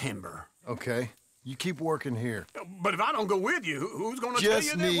hardwood and timber. Okay, you keep working here. But if I don't go with you, who's gonna tell you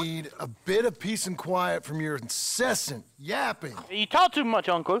Just that? need a bit of peace and quiet from your incessant yapping. You talk too much,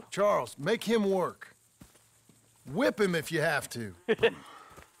 Uncle. Charles, make him work. Whip him if you have to.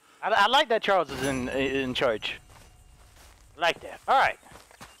 I like that Charles is in charge. I like that. All right.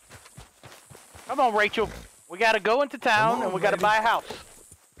 Come on, Rachel. We got to go into town on, and we got to lady. buy a house.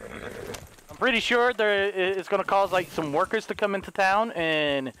 I'm pretty sure it's going to cause like some workers to come into town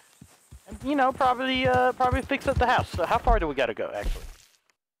and you know, probably fix up the house. So how far do we got to go, actually?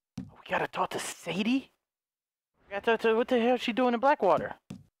 We got to talk to Sadie? We got to talk to, what the hell is she doing in Blackwater?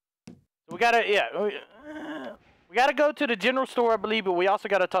 We got to, yeah. We got to go to the general store, I believe, but we also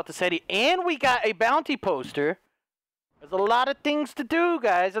got to talk to Sadie. And we got a bounty poster. There's a lot of things to do,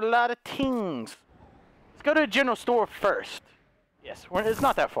 guys. A lot of things. Let's go to the general store first. Yes, it's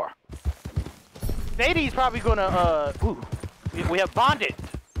not that far. Sadie's probably going to, we have bonded.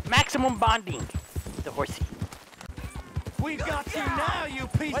 Maximum bonding. The horsey. We got you now, you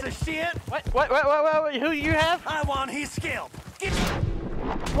piece of shit! What? Who you have? I want his scalp! Get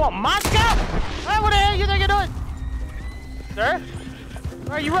What, my scalp? What the hell you think you're doing? Sir?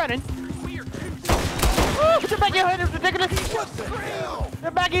 Where are you running? The back of your head is ridiculous. What the hell?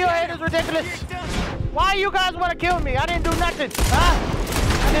 The back of your head is ridiculous. Why you guys want to kill me? I didn't do nothing. Huh?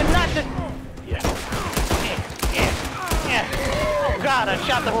 I did nothing. Yeah. Oh, God, I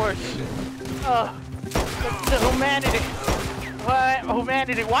shot the horse. The humanity. What?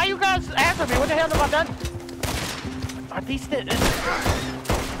 Humanity. Why you guys after me? What the hell have I done? Are these the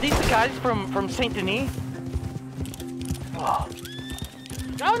guys from Saint Denis? Oh.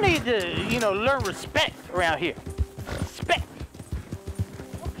 Y'all need to, you know, learn respect around here. Respect.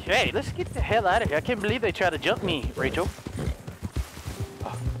 Okay, let's get the hell out of here. I can't believe they tried to jump me, Rachel. Oh.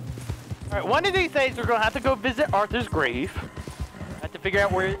 All right, one of these days we're gonna have to go visit Arthur's grave. Have to figure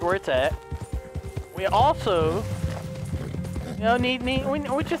out where it's at. We also, you know,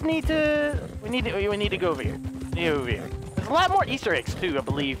 we just need to go over here. There's a lot more Easter eggs too, I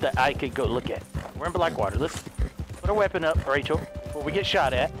believe, that I could go look at. We're in Blackwater. Let's put our weapon up, Rachel, before we get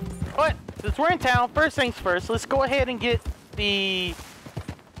shot at. But since we're in town, first things first, let's go ahead and get the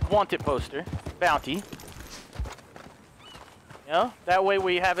wanted poster, bounty. You know, that way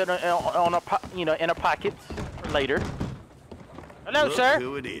we have it on our, in our pockets for later. Hello, Look sir.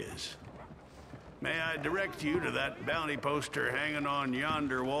 who it is. May I direct you to that bounty poster hanging on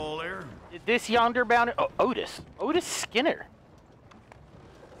yonder wall there? This yonder bounty, Otis Skinner.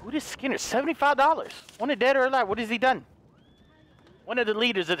 Otis Skinner, $75. Wanted dead or alive. What has he done? One of the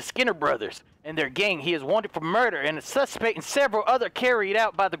leaders of the Skinner brothers and their gang. He is wanted for murder and a suspect and several other carried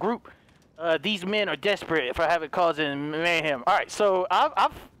out by the group. These men are desperate for having causing mayhem. All right, so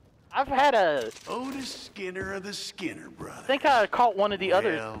I've had a Otis Skinner of the Skinner brothers. I think I caught one of the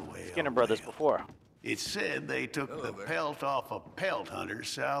other Skinner brothers before. It's said they took the pelt off a pelt hunter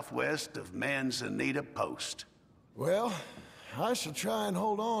southwest of Manzanita Post. Well, I shall try and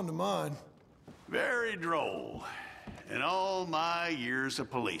hold on to mine. Very droll. In all my years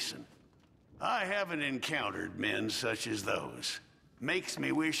of policing, I haven't encountered men such as those. Makes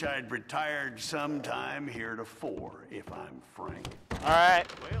me wish I'd retired sometime heretofore, if I'm frank. All right.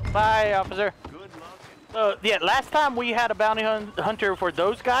 Bye, officer. Good luck. So, yeah, last time we had a bounty hunter for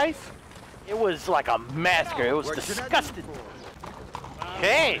those guys, it was like a massacre. It was disgusting.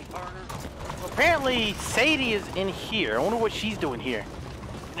 Okay. Well, apparently, Sadie is in here. I wonder what she's doing here.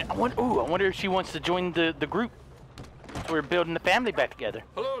 I wonder if she wants to join the group. So we're building the family back together.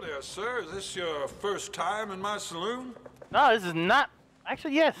 Hello there, sir. Is this your first time in my saloon? No, this is not.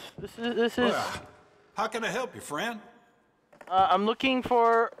 Actually, yes. This is. Well, how can I help you, friend? I'm looking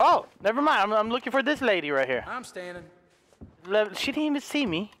for. Oh, never mind. I'm looking for this lady right here. I'm standing. She didn't even see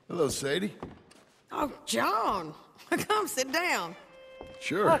me. Hello, Sadie. Oh, John. Come sit down.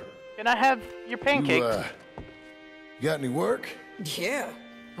 Sure. What? Can I have your pancakes? You got any work? Yeah.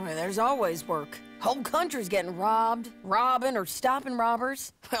 Well, there's always work. Whole country's getting robbed, robbing, or stopping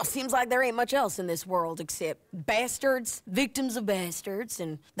robbers. Well, seems like there ain't much else in this world except bastards, victims of bastards,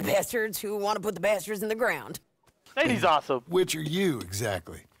 and the bastards who want to put the bastards in the ground. Sadie's awesome. Which are you,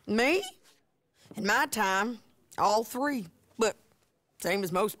 exactly? Me? In my time, all three. But same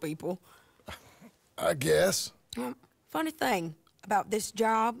as most people. I guess. Funny thing about this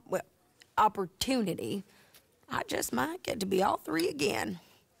job, well, opportunity, I just might get to be all three again.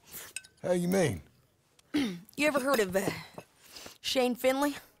 How you mean? You ever heard of Shane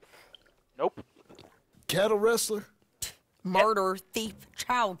Finley? Nope. Cattle wrestler? Murderer, thief,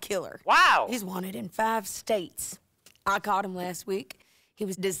 child killer. Wow. He's wanted in 5 states. I caught him last week. He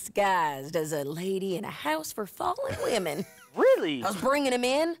was disguised as a lady in a house for fallen women. Really? I was bringing him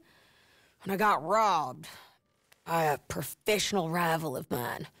in when I got robbed by a professional rival of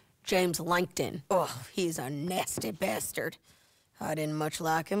mine, James Langton. Oh, he's a nasty bastard. I didn't much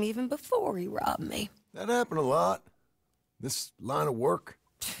like him even before he robbed me. That happened a lot. This line of work.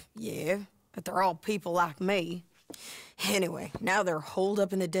 Yeah, but they're all people like me. Anyway, now they're holed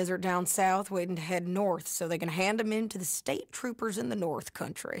up in the desert down south waiting to head north so they can hand them in to the state troopers in the north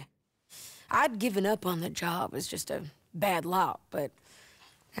country. I'd given up on the job as just a bad lot, but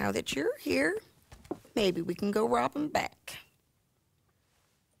now that you're here, maybe we can go rob them back.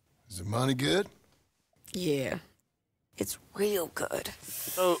 Is the money good? Yeah, it's real good.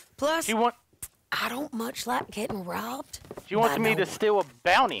 So, plus, I don't much like getting robbed. She wants me to steal a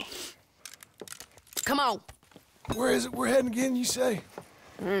bounty. Come on. Where is it we're heading again, you say?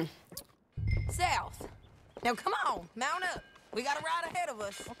 South. Now, come on, mount up. We got a ride ahead of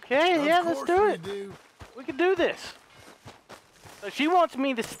us. Okay, yeah, let's do it. We can do this. So she wants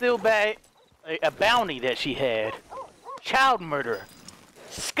me to steal back a bounty that she had. Child murderer.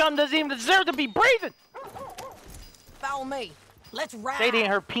 Scum doesn't even deserve to be breathing. Follow me. Let's ride. Sadie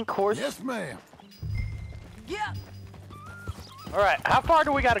and her pink horse. Yes, ma'am. Yeah. All right, how far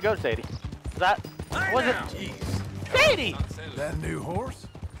do we got to go, Sadie? Was it? Sadie! That new horse?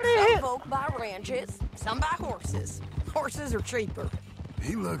 Some folk buy ranches, some buy horses. Horses are cheaper.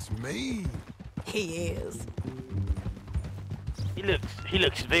 He looks mean. He is. He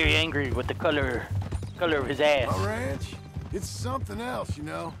looks very angry with the color of his ass. My ranch? It's something else, you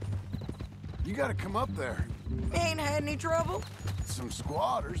know. You gotta come up there. Ain't had any trouble? Some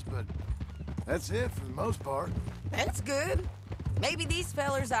squatters, but that's it for the most part. That's good. Maybe these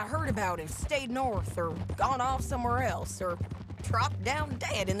fellers I heard about have stayed north or gone off somewhere else or dropped down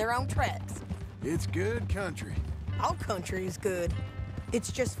dead in their own tracks. It's good country. All country is good.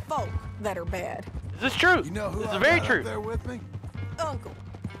 It's just folk that are bad. Is this true? You know who this I is very got true. up there with me? Uncle.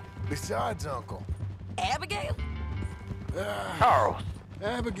 Besides Uncle. Abigail? Charles.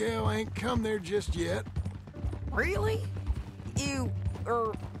 Abigail ain't come there just yet. Really? You,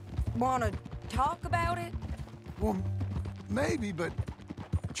 want to talk about it? Well, maybe, but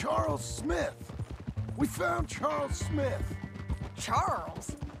Charles Smith. We found Charles Smith.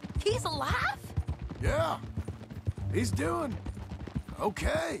 Charles? He's alive? Yeah. He's doing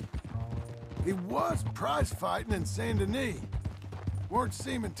okay. He was prize fighting in Saint Denis. Weren't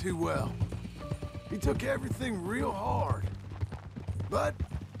seeming too well. He took everything real hard. But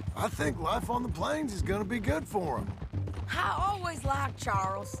I think life on the plains is gonna be good for him. I always liked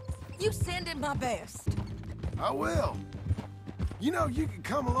Charles. You send him my best. I will. You know, you can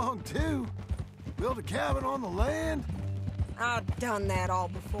come along too. Build a cabin on the land. I've done that all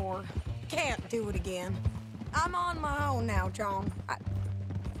before. Can't do it again. I'm on my own now, John.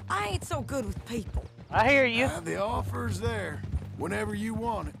 I ain't so good with people. I hear you. The offer's there whenever you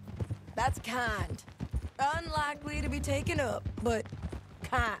want it. That's kind. Unlikely to be taken up, but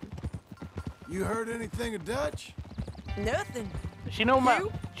kind. You heard anything of Dutch? Nothing. She knows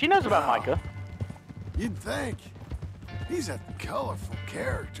about Micah. You'd think. He's a colorful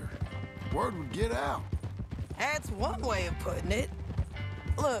character. Word would get out. That's one way of putting it.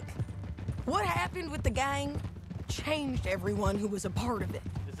 Look, what happened with the gang changed everyone who was a part of it.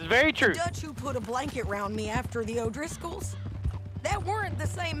 This is very true. The Dutch who put a blanket round me after the O'Driscolls, that weren't the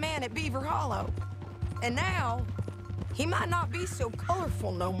same man at Beaver Hollow. And now, he might not be so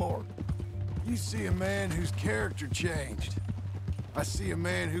colorful no more. You see a man whose character changed. I see a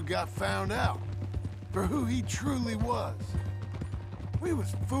man who got found out for who he truly was. We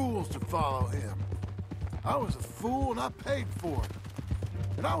was fools to follow him. I was a fool and I paid for it.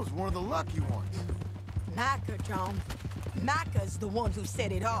 And I was one of the lucky ones. Micah, John. Micah's the one who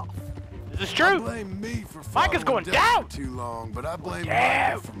set it off. This is true. I blame me for Micah's going down too long, but I blame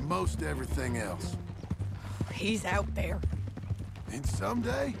Micah for most everything else. He's out there. And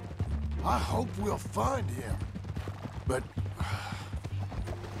someday, I hope we'll find him. But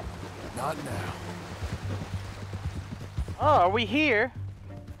not now. Oh, are we here?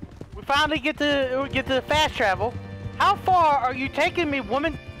 We finally get to fast travel. How far are you taking me,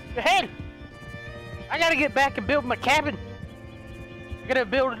 woman? Ahead. I gotta get back and build my cabin. I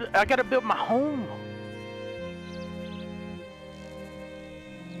gotta build my home.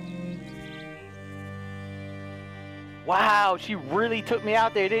 Wow, she really took me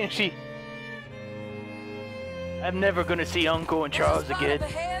out there, didn't she? I'm never gonna see Uncle and Charles again. There's a spot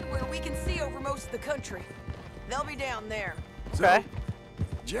up ahead where we can see over most of the country. They'll be down there. Okay.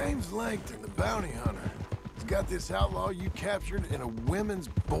 James Langton, the bounty hunter, has got this outlaw you captured in a women's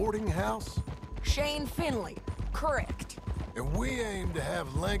boarding house? Shane Finley, correct. And we aim to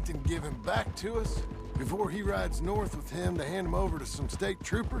have Langton give him back to us before he rides north with him to hand him over to some state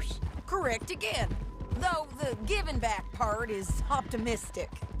troopers? Correct again. Though the giving back part is optimistic.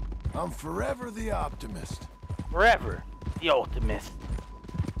 I'm forever the optimist. Forever the optimist.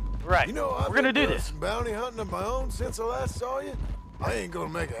 Right. You know, we're gonna do this. Some bounty hunting of my own since I last saw you. I ain't gonna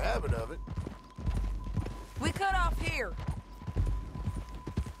make a habit of it. We cut off here.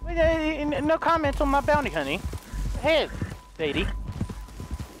 No comments on my bounty hunting. Hey, Sadie.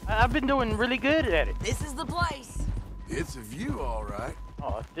 I've been doing really good at it. This is the place. It's a view, all right.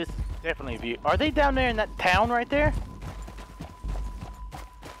 Oh, this is definitely a view. Are they down there in that town right there?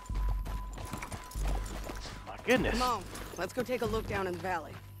 My goodness. Come on, let's go take a look down in the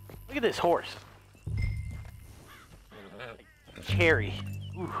valley. Look at this horse. Cherry.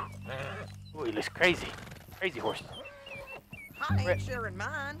 Ooh. Ooh, he looks crazy. Crazy horse. I ain't sharing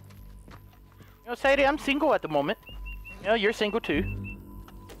mine. You know, Sadie, I'm single at the moment. You know, you're single too.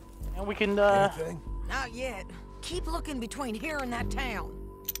 And we can, Anything? Not yet. Keep looking between here and that town.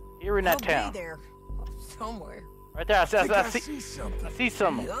 Here in that He'll town. Be there. Somewhere. Right there. I see something. I see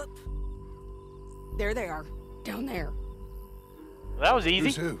something. Yup. There they are. Down there. Well, that was easy.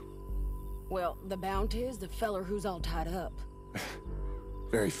 Who's who? Well, the bounty is the feller who's all tied up.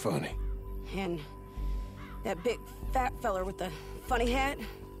 Very funny. And that big fat feller with the funny hat,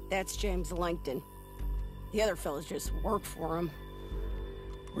 that's James Langton. The other fellas just work for him.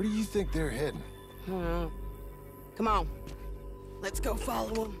 Where do you think they're heading? Come on. Let's go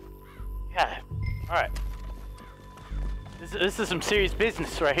follow them. Yeah. All right. This is some serious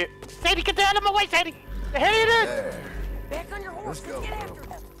business right here. Sadie, get out of my way, Sadie! The hell you doing? Back on your horse. Let's get after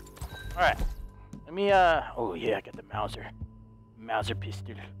them. All right. Let me, oh yeah, I got the Mauser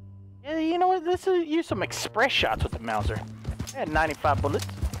pistol. Yeah, you know what? Let's use some express shots with the Mauser. I had 95 bullets.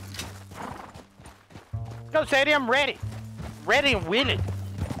 Let's go, Sadie, I'm ready. Ready and willing.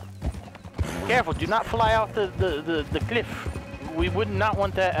 Careful, do not fly off the cliff. We would not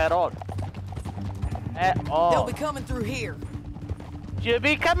want that at all. At all. They'll be coming through here. She'll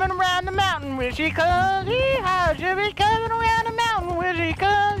be coming around the mountain when she comes. Yeehaw! She'll be coming around the mountain when she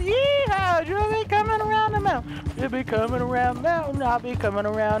comes. Yeehaw! She'll be coming around the mountain. She'll be coming around the mountain. I'll be coming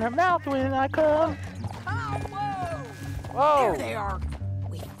around her mouth when I come. Oh, whoa! Whoa! There they are.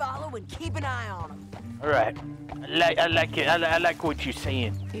 We follow and keep an eye on them. All right. I like it. I like what you're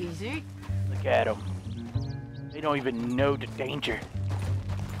saying. Easy. Look at them. They don't even know the danger.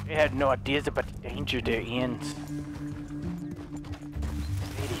 They have no ideas about the danger they're in.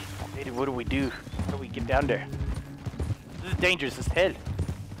 Lady, what do we do? How do we get down there? This is dangerous as hell.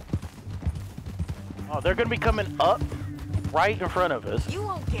 Oh, they're gonna be coming up right in front of us. You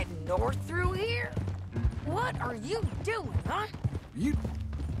won't get north through here? What are you doing, huh? You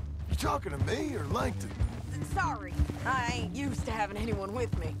talking to me or Langton? Sorry, I ain't used to having anyone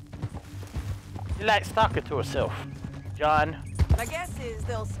with me. She likes talking to herself. John. My guess is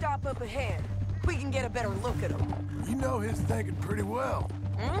they'll stop up ahead. We can get a better look at them. You know his thinking pretty well.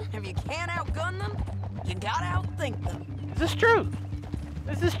 If you can't outgun them, you gotta outthink them. This is true.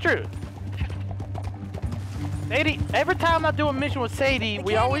 This is true. Sadie, every time I do a mission with Sadie,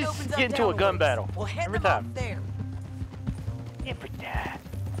 we always get into a gun battle. We'll head every them time. off there. Every time.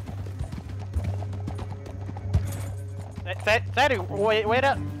 Sadie, wait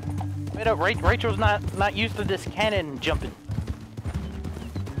up. Wait up, Rachel's not used to this cannon jumping.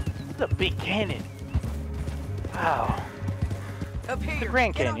 It's a big cannon. Wow. Up here, the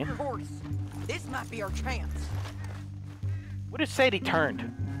Grand get Canyon. off your horse. This might be our chance. What if Sadie turned?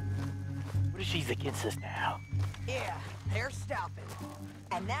 What if she's against us now? Yeah, they're stopping.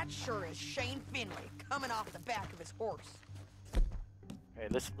 And that sure is Shane Finley coming off the back of his horse. Okay,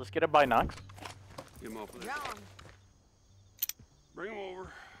 let's get a binocs. Get him off of there. John. Bring him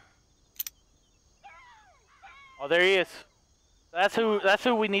over. Oh, there he is. That's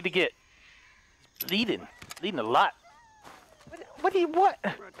who we need to get. He's bleeding a lot. What?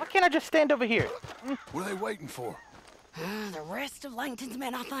 Why can't I just stand over here? What are they waiting for? The rest of Langton's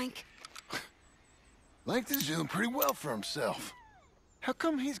men, I think. Langton's doing pretty well for himself. How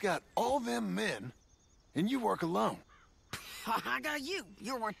come he's got all them men, and you work alone? I got you.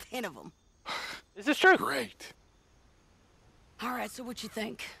 You're worth 10 of them. Is this true? Great. All right, so what you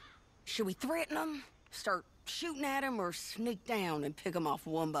think? Should we threaten them, start shooting at them, or sneak down and pick them off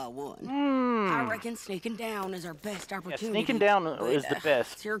one by one? I reckon sneaking down is our best opportunity. Yeah, sneaking down is the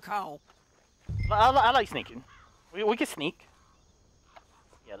best. It's your call. I like sneaking. We can sneak.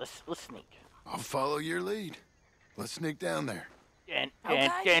 Yeah, let's sneak. I'll follow your lead. Let's sneak down there.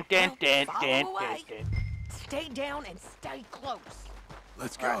 Stay down and stay close.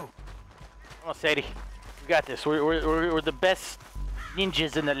 Let's go. Right. Come on, Sadie. We got this. We're the best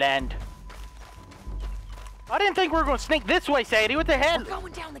ninjas in the land. I didn't think we were going to sneak this way, Sadie. What the hell? We're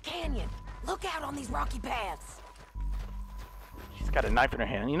going down the canyon. Look out on these rocky paths. She's got a knife in her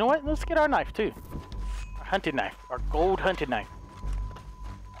hand. You know what? Let's get our knife, too. Our hunting knife. Our gold hunting knife.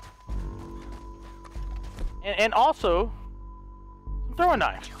 And also, some throwing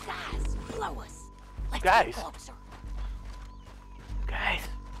knives. You guys, blow us. Let's Guys. get closer. Guys.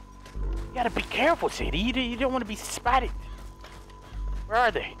 You gotta be careful, Sadie. You don't want to be spotted. Where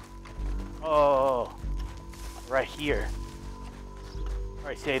are they? Oh. Right here.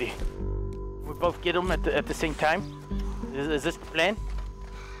 Alright, Sadie. We both get them at the same time? Is this the plan?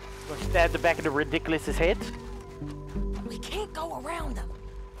 Gonna stab the back of the ridiculous's heads? We can't go around them.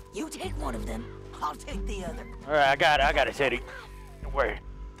 You take one of them, I'll take the other. Alright, I got it, Sadie. Don't worry.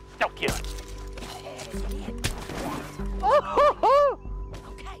 Don't kill. Oh,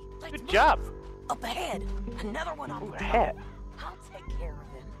 okay, let's good move. job. Up ahead. Another one on Ooh, the a top. hat. I'll take care of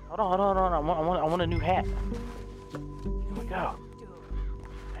him. Hold on. I want a new hat. Here we go.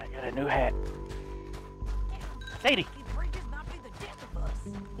 I got a new hat. Sadie. These bridges might be the death of us.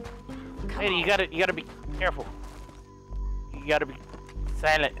 Sadie, you gotta be careful. You gotta be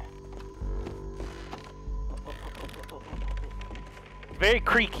silent. Very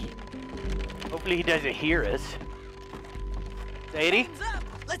creaky. Hopefully he doesn't hear us. Sadie? Hands up.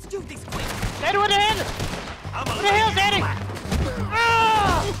 Let's do this quick. Sadie, what the hell? What the hell, Sadie?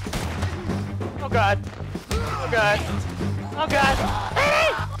 Ah! Oh God. Oh God. Oh God.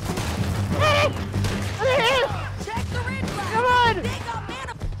 Sadie! Sadie! What the hell? Check the red flag. Come on! They got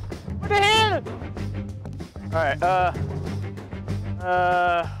mana. What the hell? Alright,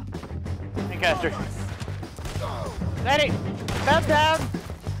 Lancaster. Sadie! Fell down!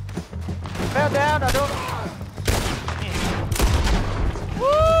 Fell down, I don't...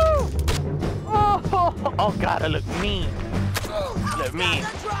 Woo! Oh God, I look mean. Look mean.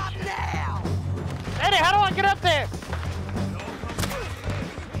 Drop now. Sadie, how do I get up there?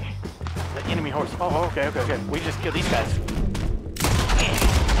 The enemy horse. Oh, okay. We just killed these guys.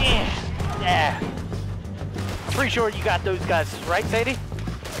 Yeah. I'm pretty sure you got those guys, right, Sadie?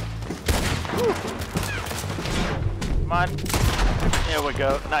 Woo. Come on. There we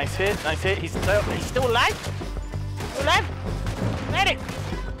go. Nice hit. He's still alive? Still alive? Sadie!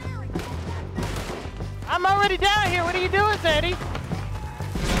 I'm already down here. What are you doing, Sadie?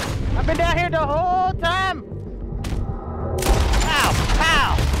 I've been down here the whole time. Pow!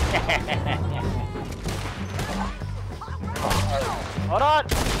 Pow! Hold on.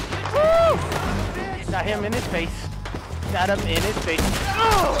 Woo! Got him in his face. Got him in his face.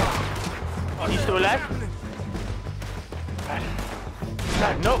 Oh, you still alive?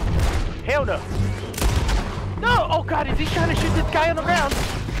 God, no. Hell no. No! Oh God, is he trying to shoot this guy on the ground?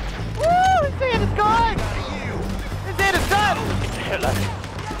 Woo! His head is gone! His head is done! Get the hell out of here.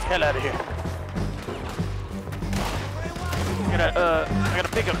 Hell out of here. I gotta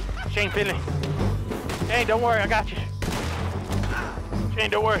pick him. Shane Finley. Shane, don't worry, I got you. Shane,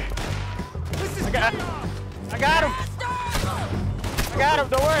 don't worry. I got him. I got him,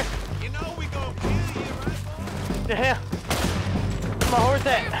 don't worry. You know we gonna kill you, right? What the hell? Where's my horse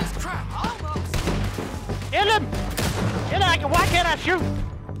at? Kill him! Why can't I shoot?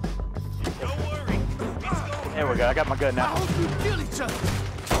 Don't worry. It's gonna There we go. I got my gun I now. hope you kill each other.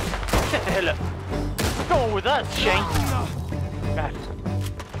 Shut the hell up. You're going with us, Shane. God.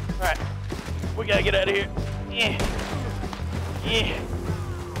 All right. We gotta get out of here. Yeah. Yeah.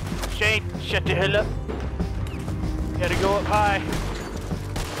 Shane, shut the hell up. Gotta go up high.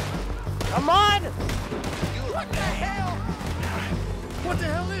 Come on! What the hell? What the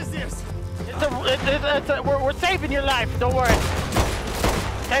hell is this? We're saving your life. Don't worry.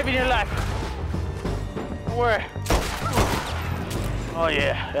 Saving your life. Don't worry. Oh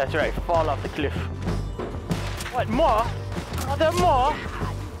yeah, that's right. Fall off the cliff. What, more? Are there more?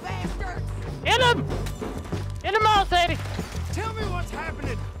 Hit him! Hit him all, Sadie! Tell me what's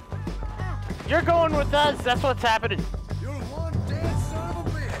happening. You're going with us. That's what's happening. You're one dead son of a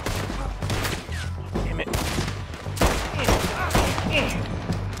bitch. Damn it.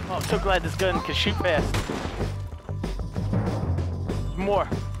 Oh, I'm so glad this gun can shoot fast. More.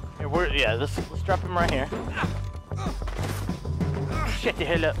 Here, let's drop him right here. Shut the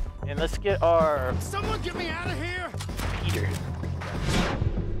hell up. And let's get our... Someone get me out of here! Peter.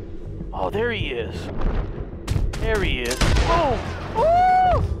 Oh, there he is. There he is. Oh!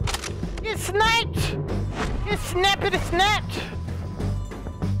 Ooh! Get sniped! Get snappity snapped!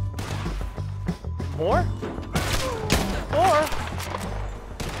 More? More?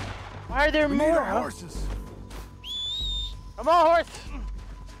 Why are there more? Horses. Come on, horse!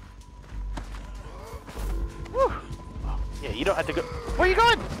 Woo. Yeah, you don't have to go. Where you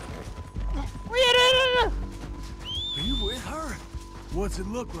going? Where you going? Are you with her? What's it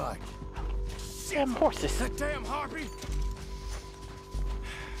look like? Damn horses. That damn harpy.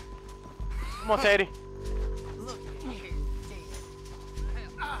 Come on, Sadie.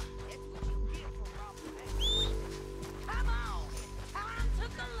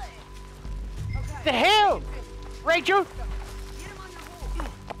 The hell? Rachel?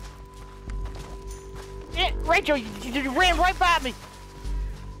 Yeah, Rachel, you ran right by me.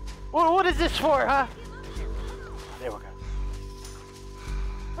 What is this for, huh? There we go.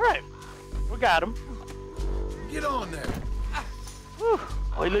 All right, we got him. Get on there. Whew.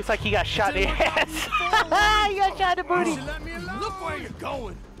 Oh, he looks like he got shot in the ass. He got shot in the booty. Look where you're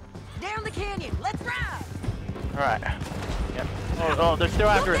going. Down the canyon. Let's ride. All right. Yep. Oh, they're still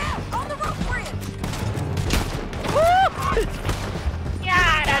after it. On the rope bridge. Woo!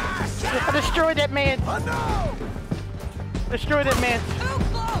 God, I destroyed that man. Oh no! Destroyed that man.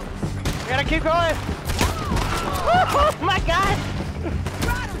 We gotta keep going. Oh my God!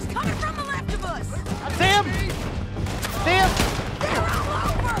 Riders coming from the left of us. I see him. See him. They're all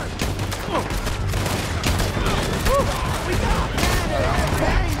over.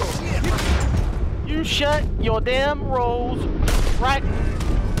 You shut your damn rolls right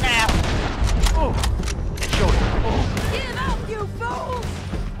now. Oh, show it. Oh. Give up, you fools!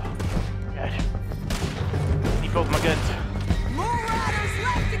 God. Need both my guns. More riders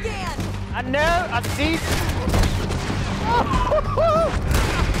left again. I know. I see. Oh.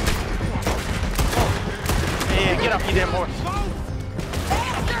 Yeah, get off you damn horse.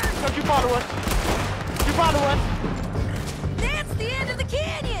 Don't you follow us. You follow us. That's the end of the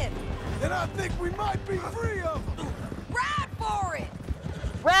canyon. Then I think we might be free of them. Ride for it.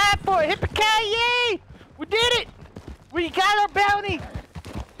 Ride for it. Hip-a-ki-yay! We did it. We got our bounty.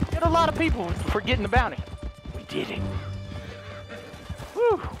 Got a lot of people for getting the bounty. We did it.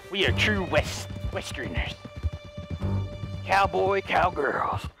 Whew. We are true Westerners. Cowboy,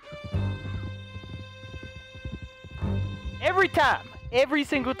 cowgirls. Every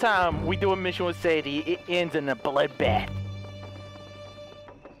single time we do a mission with Sadie, it ends in a bloodbath.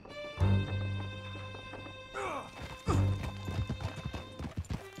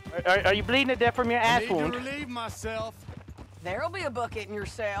 Are you bleeding to death from your ass wound? I need to relieve myself. There'll be a bucket in your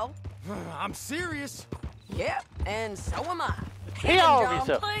cell. I'm serious. Yep, and so am I. Pee all over John,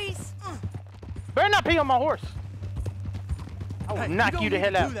 yourself. please. Better not pee on my horse. I will Hey, knock you the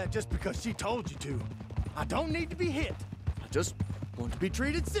hell don't need to out. do that just because she told you to. I don't need to be hit. I just want to be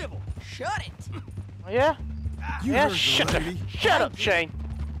treated civil. Shut it. Oh, yeah? You Yeah, heard the shut lady. up, Shane.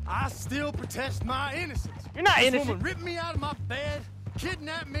 I still protest my innocence. You're not this innocent. Woman ripped me out of my bed,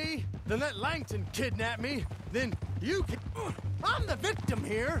 kidnapped me, then let Langton kidnap me, then you I'm the victim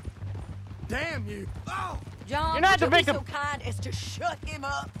here. Damn you. Oh. John, You're not would the you victim. be so kind as to shut him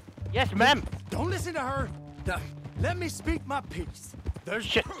up? Yes, ma'am. Don't listen to her. Now, let me speak my piece.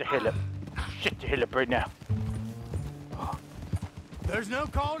 Shut the hell up. Shut the hell up right now. There's no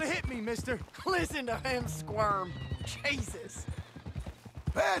call to hit me, mister. Listen to him squirm. Jesus.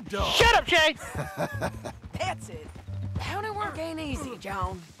 Bad dog. Shut up, Shane. That's it. Bounty work ain't easy,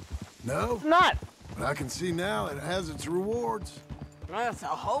 John. No? It's not. But I can see now it has its rewards. That's a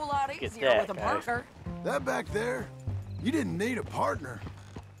whole lot Get easier that, with a guys. partner. That back there, you didn't need a partner.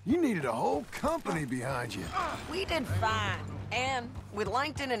 You needed a whole company behind you. We did fine. And with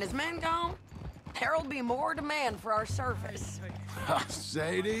Langton and his men gone, there'll be more demand for our service.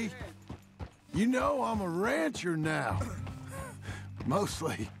 Sadie, you know I'm a rancher now.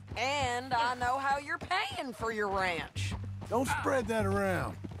 Mostly. And I know how you're paying for your ranch. Don't spread that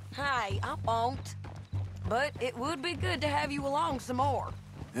around. Hey, I won't. But it would be good to have you along some more.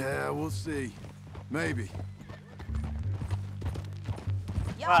 Yeah, we'll see. Maybe.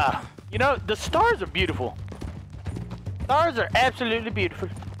 Wow. You know, the stars are beautiful. Stars are absolutely beautiful.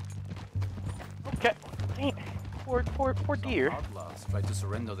 Okay. Dang. Poor deer. Outlaws try to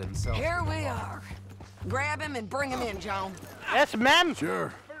surrender themselves. Here we are. Grab him and bring him in, John. Yes, ma'am.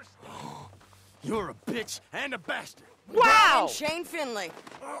 Sure. You're a bitch and a bastard. Wow! Shane Finley.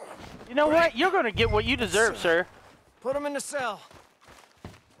 You know what? You're gonna get what you deserve, sir. Put him in the cell.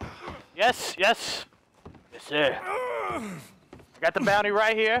 Yes, yes. Yes, sir. I got the bounty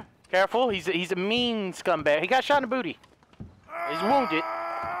right here. Careful, he's a mean scumbag. He got shot in the booty. He's wounded.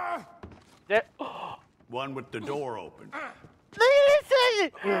 There. One with the door open.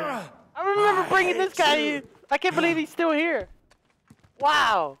 Listen! I remember bringing this guy in. I can't believe he's still here.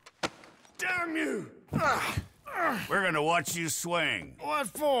 Wow. Damn you! We're gonna watch you swing. What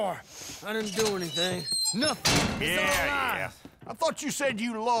for? I didn't do anything. Nothing. Yeah. I thought you said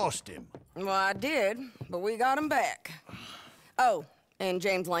you lost him. Well, I did, but we got him back. Oh, and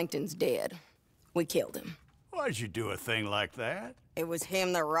James Langton's dead. We killed him. Why'd you do a thing like that? It was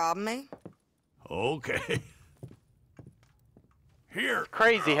him that robbed me. Okay. Here.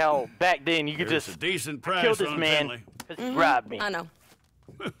 Crazy how back then you could Here's just a decent price kill this on man Finley. because he robbed me. I know.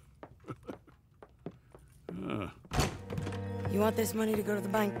 You want this money to go to the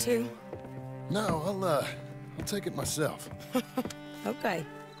bank too? No, I'll take it myself. Okay,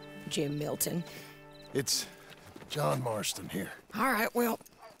 Jim Milton. It's John Marston here. All right, well,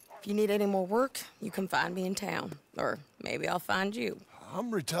 if you need any more work, you can find me in town. Or maybe I'll find you.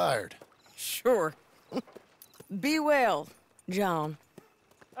 I'm retired. Sure. Be well, John.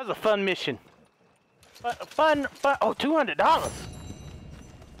 That was a fun mission. Fun. Oh, $200.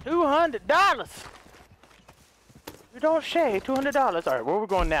 $200. You don't say $200. All right, where we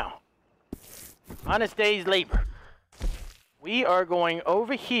going now? Honest day's labor. We are going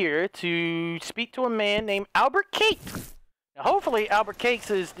over here to speak to a man named Albert Cakes. Now, hopefully, Albert Cakes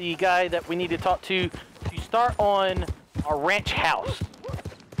is the guy that we need to talk to start on our ranch house.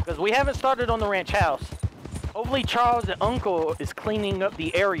 Because we haven't started on the ranch house. Hopefully, Charles, the uncle, is cleaning up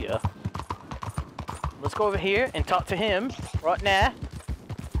the area. Let's go over here and talk to him right now.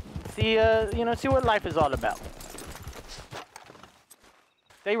 See, see what life is all about.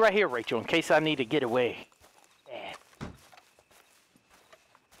 Stay right here, Rachel, in case I need to get away. Yeah.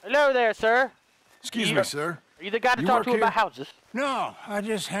 Hello there, sir. Excuse me, sir. Are you the guy to talk to about houses? No, I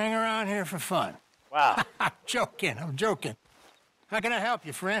just hang around here for fun. Wow. I'm joking. How can I help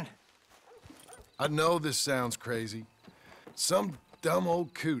you, friend? I know this sounds crazy. Some dumb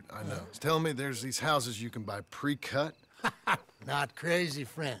old coot I know is telling me there's these houses you can buy pre-cut. Not crazy,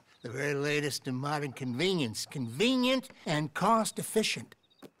 friend. The very latest in modern convenience. Convenient and cost-efficient.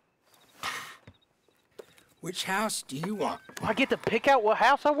 Which house do you want? I get to pick out what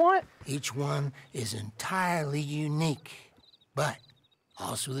house I want? Each one is entirely unique, but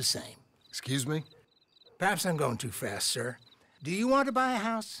also the same. Excuse me? Perhaps I'm going too fast, sir. Do you want to buy a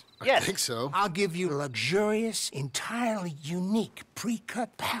house? Yes. I think so. I'll give you a luxurious, entirely unique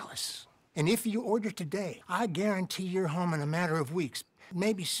pre-cut palace. And if you order today, I guarantee you're home in a matter of weeks,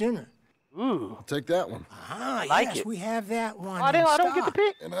 maybe sooner. Ooh. I'll take that one. Ah, like yes, it. we have that one. I don't get to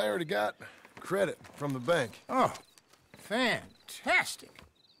pick. And I already got credit from the bank. Oh, fantastic.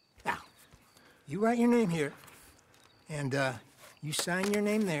 Now, you write your name here, and you sign your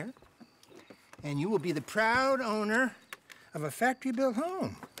name there, and you will be the proud owner of a factory-built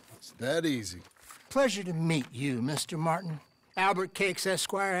home. It's that easy. Pleasure to meet you, Mr. Martin. Albert Cakes,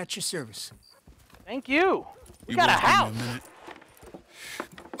 Esquire, at your service. Thank you. We got a house.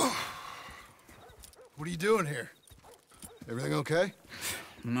 What are you doing here? Everything okay?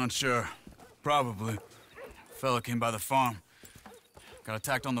 I'm not sure. Probably. Fella came by the farm. Got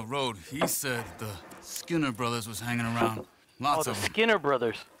attacked on the road. He said the Skinner brothers was hanging around. Lots of them. Skinner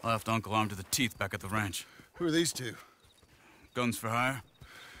brothers. Left Uncle armed to the teeth back at the ranch. Who are these two? Guns for hire.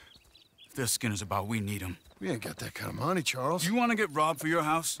 If they're Skinner's about, we need them. We ain't got that kind of money, Charles. You want to get robbed for your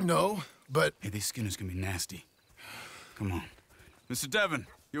house? No, but... Hey, these Skinners can be nasty. Come on. Mr. Devon,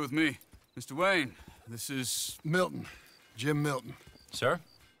 you're with me. Mr. Wayne, this is... Milton. Jim Milton. Sir,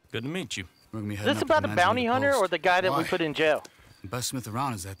 good to meet you. Is this about the bounty hunter or the guy that we put in jail? The best smith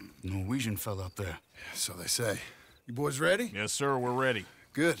around is that Norwegian fella up there. So they say. You boys ready? Yes, sir, we're ready.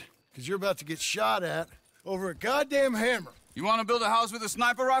 Good, because you're about to get shot at over a goddamn hammer. You want to build a house with a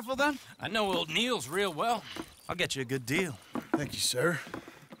sniper rifle, then? I know old Neil's real well. I'll get you a good deal. Thank you, sir.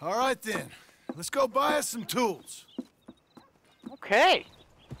 All right, then. Let's go buy us some tools. Okay.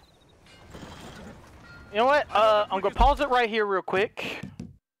 You know what? I'm gonna pause it right here real quick.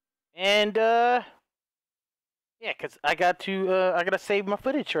 And, yeah, because I gotta save my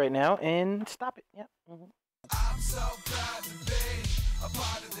footage right now and stop it. Yep. I'm so proud to be a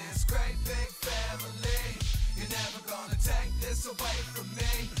part of this great big family. You're never gonna take this away from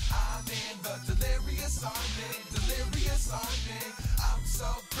me.